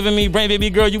 like you giving me brain, baby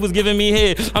girl, you was giving me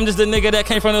head. I'm just a nigga that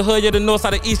came from the hood, yeah, the north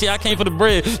side, the east, yeah, I came for the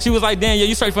bread. She was like, damn, yeah,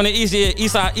 you straight from the east, yeah,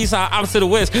 east side, opposite of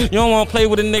west. You don't wanna play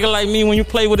with a nigga like me. When you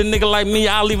play with a nigga like me,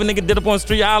 I'll leave a nigga dead up on the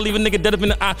street. I'll leave a nigga dead up in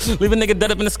the eye. Leave a nigga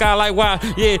dead up in the sky like why?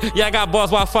 Yeah, I got bars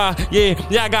Wi-Fi.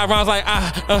 Yeah, I got rounds like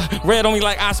red on me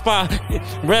like I spy.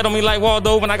 Red on me like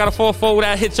Waldo when I got a 4-4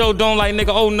 that hit your dome like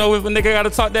nigga, oh no. If a nigga gotta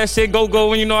talk that shit, go.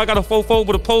 When you know I got a 4-4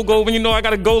 with a pogo. When you know I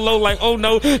gotta go low like oh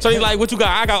no. So he like, what you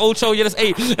got? I got Ocho, yeah, that's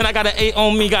 8. And I got an 8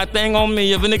 on me, got thing on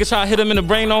me. If a nigga try to hit him in the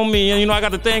brain on me, and you know I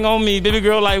got the thing on me, baby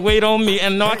girl like wait on me.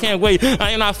 And no, I can't wait.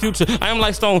 I ain't not Future. I am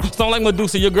like Stone like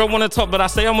Medusa. Your girl wanna talk, but I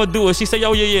say I'ma do it. She say,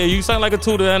 yo, yeah, you sound like a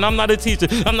tutor, and I'm not a teacher.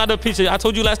 I'm not a preacher. I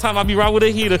told you last time I be ride with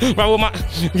a heater. Ride with my,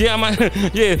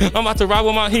 I'm about to ride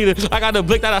with my heater. I got the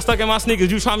blick that I stuck in my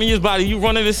sneakers. You try me his body. You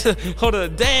running this, hold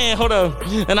up.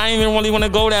 And I ain't even really wanna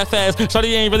go that fast.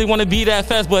 Shorty ain't really wanna be that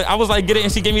fast, but I was like, get it,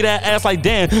 and she gave me that ass like,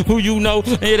 damn, who you know?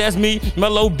 Yeah, that's me,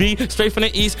 Mello B, straight from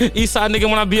the east side nigga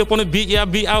when I be up on the beat. Yeah, I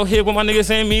be out here with my niggas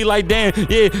saying me like, damn,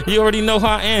 yeah, you already know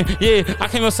how I am. Yeah, I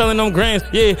came up selling them grands.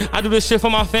 Yeah, I do this shit for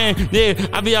my fan. Yeah,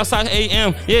 I be outside 8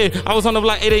 a.m. Yeah, I was on the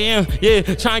block 8 a.m. Yeah,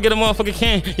 trying to get a motherfucking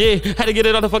can. Yeah, had to get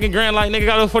it off the fucking grand like nigga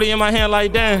got a 40 in my hand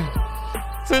like damn.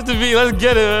 Sister B, let's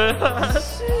get it, man.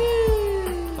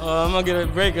 I'm gonna get a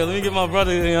breaker. Let me get my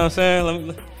brother, you know what I'm saying?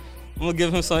 I'm gonna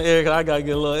give him some air cause I gotta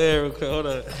get a little air real quick. Hold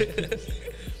up.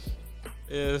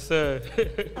 Yes, sir.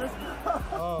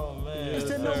 Oh man. Yes,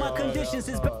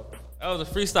 sir. That was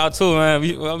a freestyle too,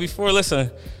 man. Well, before,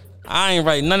 listen, I ain't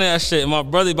write none of that shit. My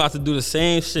brother about to do the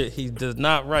same shit. He does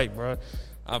not write, bro.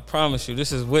 I promise you.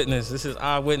 This is witness. This is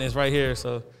eyewitness right here.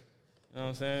 So, you know what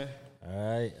I'm saying?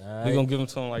 All right. We gonna give him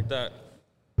to him like that.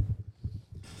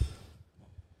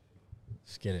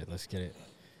 Let's get it.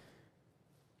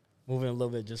 Moving a little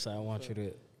bit, just so I want you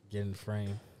to get in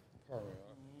frame.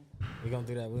 We gonna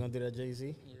do that, Jay-Z?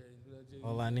 Yeah, do that, Jay-Z.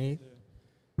 All I need?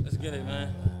 Yeah. Let's get it,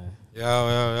 man.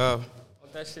 Yo.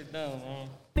 Put that shit down,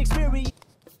 man.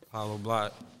 Hollow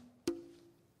Block.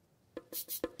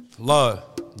 Love.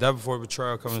 That before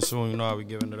betrayal coming soon, you know how we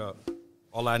giving it up.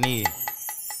 All I need.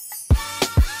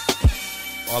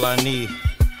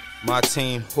 My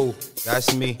team, who?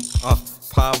 That's me.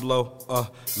 Pablo,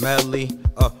 Mello,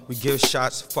 we give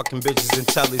shots, fucking bitches and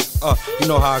tellies. You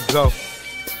know how I go.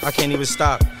 I can't even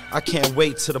stop. I can't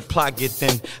wait till the plot get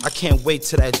thin. I can't wait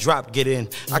till that drop get in.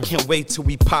 I can't wait till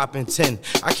we pop in 10.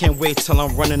 I can't wait till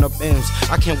I'm running up ends.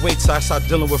 I can't wait till I start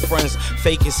dealing with friends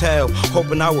fake as hell.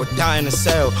 Hoping I would die in a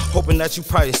cell. Hoping that you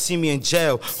probably see me in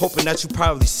jail. Hoping that you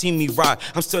probably see me rot.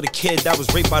 I'm still the kid that was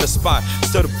raped by the spot.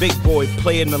 Still the big boy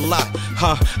playing the lot.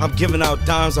 I'm giving out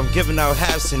dimes, I'm giving out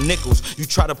halves and nickels. You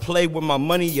try to play with my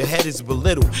money, your head is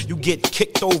belittled. You get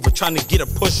kicked over, trying to get a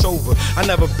pushover. I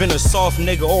never been a soft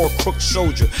nigga or a crook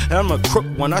soldier. And I'm a crook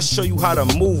one, I show you how to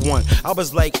move one. I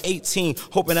was like 18,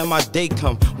 hoping that my day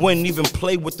come. Wouldn't even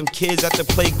play with them kids at the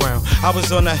playground. I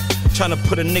was on that, trying to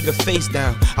put a nigga face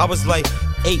down. I was like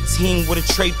 18 with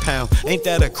a trade pound. Ain't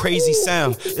that a crazy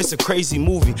sound? It's a crazy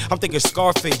movie. I'm thinking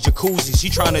Scarface, Jacuzzi,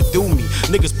 she trying to do me.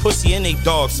 Niggas pussy and they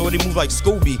dogs, so they move like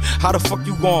Scooby. How the fuck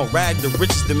you gon' rag the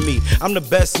richest than me? I'm the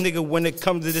best nigga when it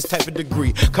comes to this type of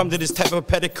degree. Come to this type of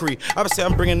pedigree. I would say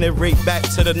I'm bringing that rate back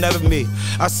to the never me.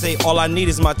 I say all I need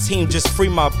is my team, just free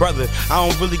my brother. I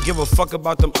don't really give a fuck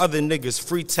about them other niggas.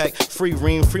 Free tech, free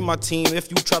ream, free my team. If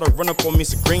you try to run up on me,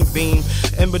 it's a green beam.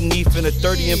 And beneath and a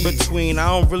 30 in between. I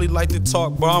don't really like to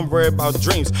talk, but I'm worried about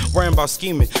dreams, worrying about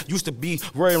scheming. Used to be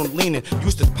worried on leaning,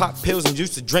 used to pop pills and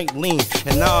used to drink lean.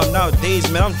 And nowadays,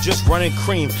 man, I'm just running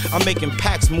cream. I'm making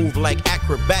packs move like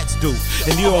acrobats do.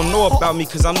 And you don't know about me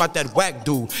cause I'm not that whack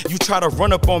dude. You try to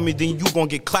run up on me, then you gon'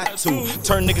 get clapped too.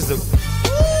 Turn niggas to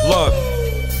love.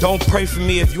 Don't pray for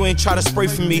me if you ain't try to spray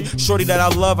for me. Shorty that I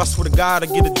love, I swear to God,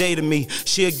 I'll get a day to me.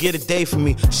 She'll get a day for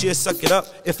me. She'll suck it up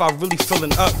if I really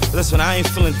feeling up. Listen, I ain't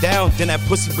feeling down, then that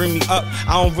pussy bring me up.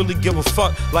 I don't really give a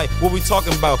fuck, like, what we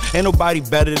talking about? Ain't nobody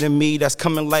better than me that's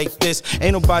coming like this.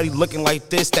 Ain't nobody looking like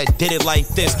this that did it like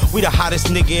this. We the hottest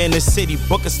nigga in the city.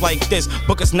 Book us like this.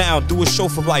 Book us now. Do a show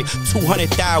for like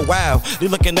 200,000. Wow. They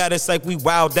looking at us like we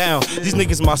wild down. These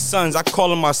niggas my sons. I call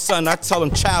them my son. I tell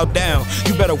them child down.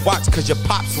 You better watch cause your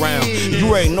pop's round. You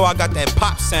already know I got that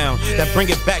pop sound that bring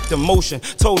it back to motion.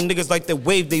 Told niggas like the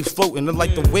wave they floating. They're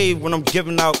like the wave when I'm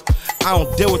giving out. I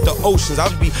don't deal with the oceans. I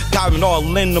be diving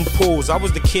all in them pools. I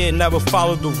was the kid, never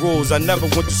followed the rules. I never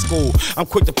went to school. I'm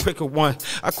quick to pick a one.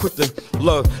 I quit the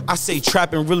look. I say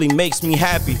trapping really makes me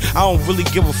happy. I don't really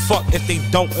give a fuck if they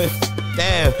don't.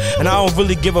 Damn. And I don't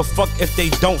really give a fuck if they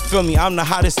don't feel me. I'm the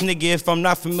hottest nigga. If I'm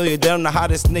not familiar, then I'm the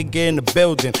hottest nigga in the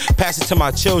building. Pass it to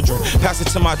my children. Pass it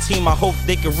to my team. I hope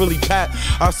they can really pat.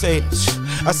 I say,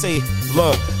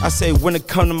 look, I say when it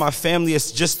come to my family,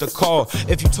 it's just a call.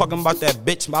 If you talking about that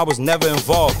bitch, I was never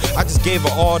involved. I just gave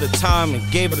her all the time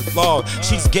and gave her the love.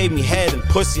 She just gave me head and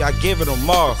pussy. I gave her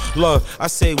tomorrow. Look, I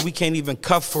say we can't even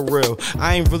cuff for real.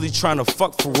 I ain't really trying to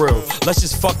fuck for real. Let's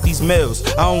just fuck these meals.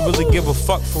 I don't really give a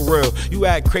fuck for real. You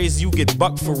act crazy, you get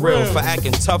bucked for real. For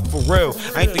acting tough for real.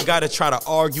 I ain't the guy to try to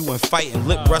argue and fight and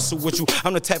lip wrestle with you.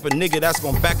 I'm the type of nigga that's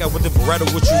gonna back up with the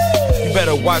Beretta with you. You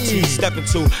better watch who you step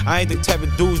into. I ain't the type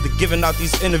of dudes that giving out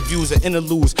these interviews and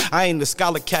interludes. I ain't the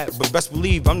scholar cat, but best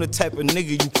believe I'm the type of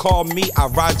nigga you call me, I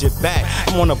ride your back.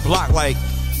 I'm on the block like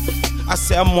I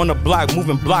say I'm on the block,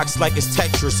 moving blocks like it's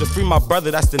Tetris. So free my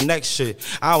brother, that's the next shit.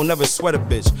 I don't never sweat a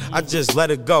bitch, I just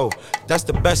let it go. That's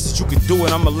the best that you can do,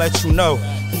 and I'ma let you know.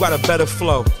 Who got a better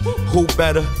flow? Who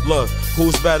better? Look,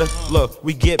 who's better? Look,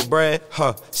 we get bread,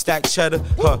 stack cheddar,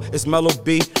 it's Mello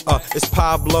B, it's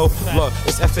Pablo, look,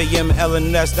 it's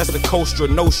FAMLNS, that's the Coastra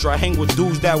Nostra. I hang with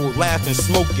dudes that will laugh and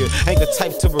smoke it. I ain't the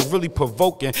type to be really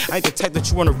provoking. I ain't the type that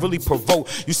you wanna really provoke.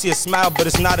 You see a smile, but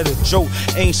it's not at a joke.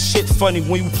 Ain't shit funny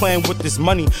when you playing with this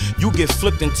money. You get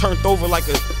flipped and turned over like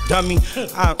a dummy.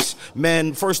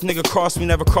 Man, first nigga crossed me,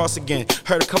 never cross again.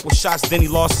 Heard a couple shots, then he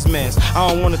lost his mans. I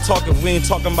don't wanna talk if we ain't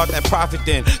talking about that profit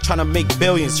then. Tryna make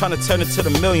billions, tryna turn it to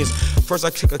the millions. First I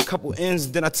take a couple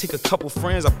ends, then I take a couple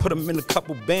friends. I put them in a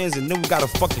couple bands, and then we gotta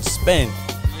fucking spend.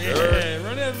 Yeah,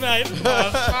 run that back.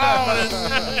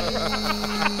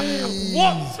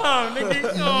 What time,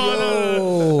 nigga?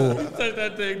 No. Take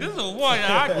that thing. This is a one.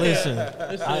 Listen,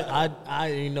 I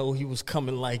didn't know he was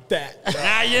coming like that.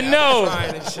 Now you know.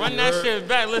 Run that shit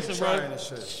back. Listen, bro.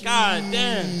 God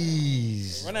damn.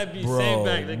 Jeez. Run that beat same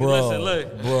back, nigga. Listen,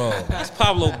 look. Bro. That's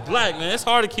Pablo Black, man. It's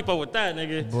hard to keep up with that,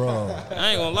 nigga. Bro. I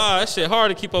ain't gonna lie. That shit hard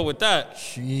to keep up with that.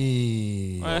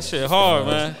 Jeez. Man, that shit hard,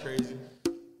 man.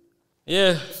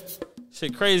 Yeah.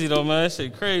 Shit crazy, though, man. That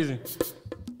shit crazy.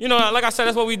 You know, like I said,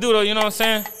 that's what we do, though. You know what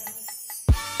I'm saying?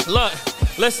 Look,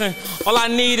 listen. All I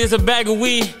need is a bag of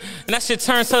weed. And that shit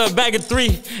turns to a bag of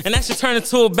 3. And that shit turn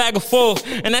into a bag of 4.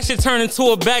 And that shit turn into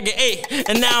a bag of 8.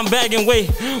 And now I'm bagging weight.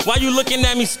 Why you looking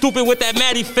at me stupid with that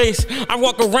Maddie face? I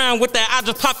walk around with that, I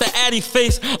just pop the Addy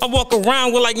face. I walk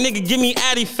around with like, nigga, give me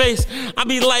Addy face. I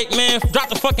be like, man, drop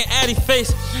the fucking Addy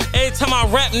face. Every time I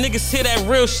rap, niggas hear that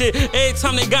real shit. Every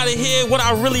time they gotta hear what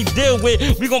I really deal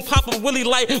with. We gon' pop a Willie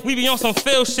like we be on some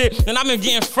Phil shit. And I been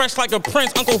getting fresh like a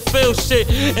Prince, Uncle Phil shit.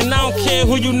 And I don't care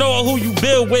who you know or who you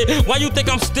build with. Why you think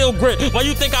I'm still grip? Why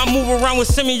you think I move around with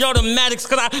semi-automatics?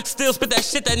 Cause I still spit that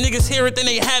shit that niggas hear it, then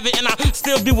they have it. And I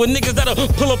still be with niggas that'll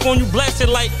pull up on you, blast it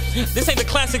like, this ain't the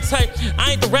classic type.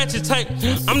 I ain't the ratchet type.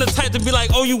 I'm the type to be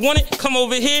like, oh, you want it? Come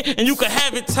over here and you can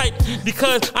have it type.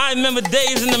 Because I remember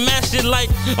days in the mash shit like,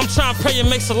 I'm trying to pray and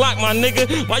make a lock, my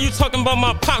nigga. Why you talking about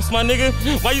my pops, my nigga?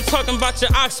 Why you talking about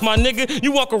your ox, my nigga?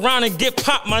 You walk around and get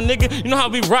popped, my nigga. You know how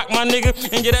we rock, my nigga?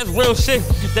 And yeah, that's real shit.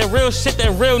 That real shit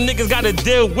that real niggas gotta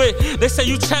deal with. They say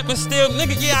you trapping still,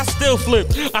 nigga, yeah, I still flip.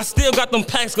 I still got them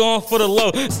packs going for the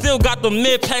low. Still got them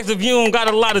mid packs if you don't got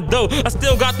a lot of dough. I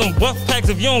still got them buff packs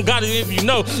if you don't got it, if you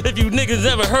know. If you niggas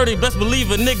ever heard it, best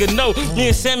believe a nigga know. Me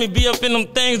and Sammy be up in them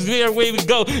things, everywhere we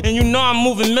go. And you know I'm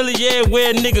moving milli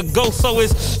everywhere a nigga go. So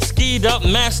it's skied up,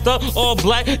 masked up, all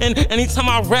black. And anytime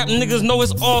I rap, niggas know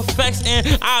it's all facts.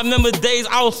 And I remember days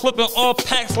I was flipping all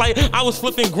packs like I was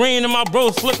flipping green and my bro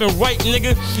was flipping right,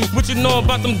 nigga. What you know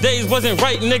about them days wasn't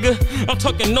right, nigga. I'm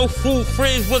talking no food,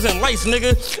 fridge wasn't lice,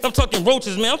 nigga. I'm talking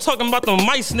roaches, man. I'm talking about them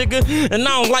mice, nigga. And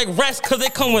I don't like rats cause they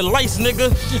come with lice,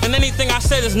 nigga. And anything I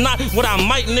said is not what I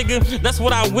might, nigga. That's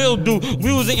what I will do.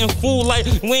 We was eating food like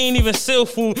we ain't even sell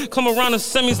food. Come around the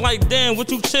semis like, damn,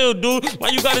 what you chill, dude? Why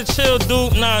you gotta chill,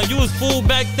 dude? Nah, you was fool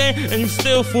back then, and you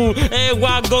still fool.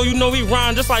 Everywhere I go, you know we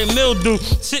rhyme just like mildew.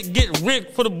 Shit get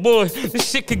rigged for the boy. This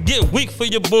shit could get weak for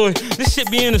your boy. This shit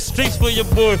be in the streets for your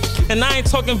boy. And I ain't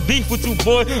talking beef with you,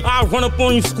 boy. I run up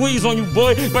on you, squeeze on you,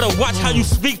 boy. Better watch how you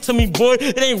speak to me, boy.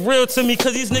 It ain't real to me,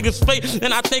 cause these niggas fake.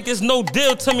 And I think it's no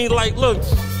deal to me. Like, look,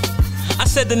 I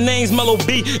said the name's Mello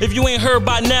B. If you ain't heard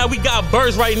by now, we got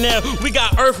birds right now. We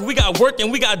got earth, we got work,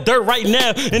 and we got dirt right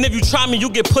now. And if you try me, you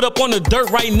get put up on the dirt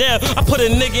right now. I put a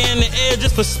nigga in the air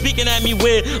just for speaking at me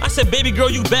weird. I said, baby girl,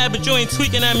 you bad, but you ain't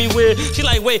tweaking at me weird. She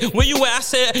like, wait, where you at? I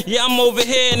said, yeah, I'm over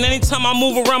here. And anytime I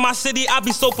move around my city, I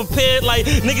be so prepared. Like,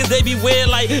 niggas, they be weird.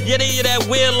 Like, yeah, they hear that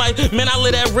weird life. Man, I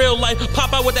live that real life.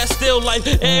 Pop out with that still life.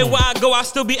 Everywhere I go, I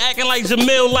still be acting like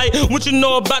Jamil. Like, what you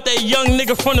know about that young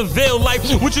nigga from the Ville? Like,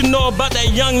 what you know about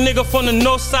that young nigga from the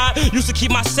north side? Used to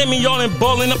keep my semi on and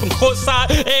ballin' up in courtside.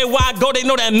 Everywhere I go, they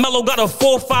know that Mello got a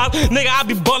 4-5. Nigga, I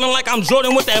be ballin' like I'm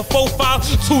Jordan with that 4-5.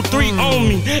 2-3 on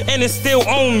me, and it still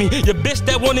on me. Your bitch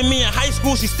that wanted me in high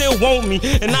school, she still want me.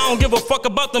 And I don't give a fuck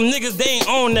about them niggas, they ain't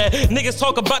on that. Niggas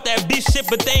talk about that beef shit,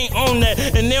 but they ain't on that.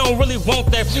 And they don't really want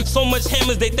that. So much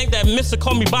hammers, they think that Mr.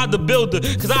 call me by the builder,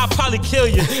 cause I'll probably kill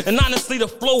you. And honestly, the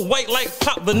flow white like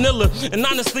top vanilla. And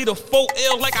honestly, the flow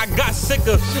ill like I got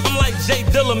sicker. I'm like J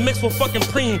Dilla mixed with fucking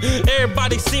Preem.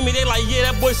 Everybody see me, they like,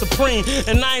 yeah, that boy supreme.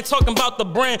 And I ain't talking about the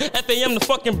brand, FAM the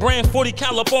fucking brand. 40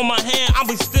 cal up on my hand, I'll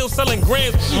be still selling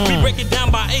grams. We break it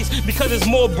down by eighths because it's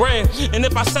more bread. And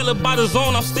if I sell it by the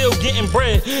zone, I'm still getting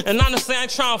bread. And honestly, I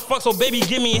ain't trying to fuck, so baby,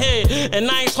 give me head. And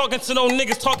I ain't talking to no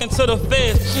niggas, talking to the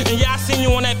feds. And yeah, I seen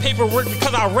you on that paperwork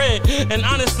because I read. And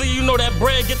honestly, you know that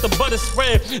bread get the butter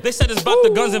spread. They said it's about the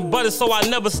guns and butter, so I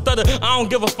never stutter. I don't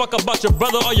give a fuck about your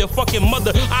brother or your fucking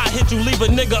mother. I hit you, leave a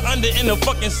nigga under in the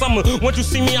fucking summer. Once you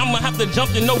see me, I'ma have to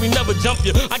jump you. No, we never jump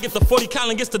you. I get the 40 cal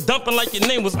and gets to dumping like your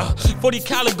name was 40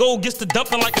 cal and gold gets to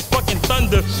dumping like it's fucking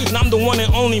thunder. And I'm the one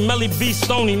and only Mello B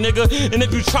Stony, nigga. And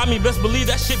if you try me, best believe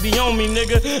that shit be on me,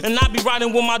 nigga. And I be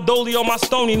riding with my dolly or my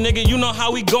stony, nigga. You know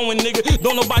how we going, nigga.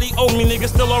 Don't nobody owe me, nigga.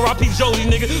 Still R.I.P. Jody,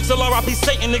 nigga. Still R.I.P.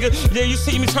 Satan, nigga. Yeah, you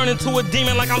see me turn into a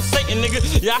demon like I'm Satan,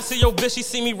 nigga. Yeah, I see your bitch, she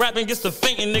see me rapping, gets to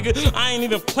fainting, nigga. I ain't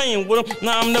even playing with him.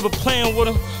 Nah, I'm never playing with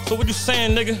him. So what you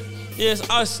saying, nigga? Yeah, it's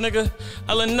us, nigga.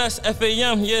 LNS,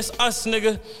 FAM, yeah, it's us,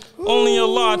 nigga. Only your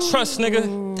law I trust,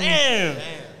 nigga. Damn.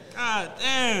 God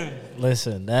damn.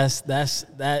 Listen, that's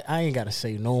that. I ain't gotta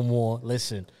say no more.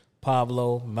 Listen,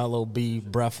 Pablo, Mello B,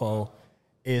 Brefo,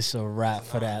 it's a wrap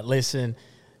for that. Listen,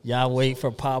 y'all wait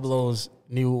for Pablo's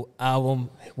new album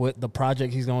with the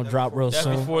project he's gonna drop real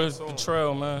soon. Before the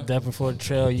trail, man. Death Before the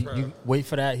Trail. You wait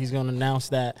for that. He's gonna announce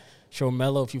that. Show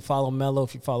Mello. If you follow Mello,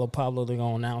 if you follow Pablo, they're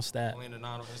gonna announce that.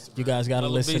 You guys gotta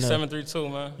listen to 732,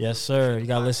 man. Yes, sir. You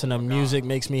gotta listen to Music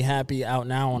Makes Me Happy, out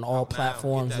now on all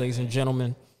platforms, ladies and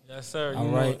gentlemen. Yes, sir. All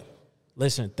right.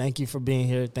 Listen, thank you for being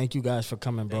here. Thank you guys for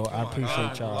coming, bro. I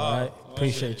appreciate y'all. All right.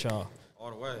 Appreciate y'all.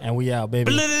 All the way. And we out,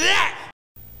 baby.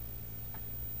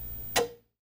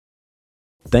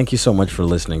 Thank you so much for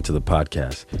listening to the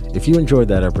podcast. If you enjoyed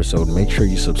that episode, make sure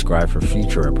you subscribe for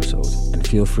future episodes and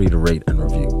feel free to rate and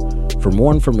review. For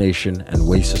more information and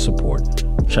ways to support,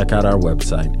 check out our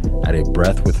website at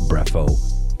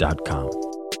abreathwithbrefo.com.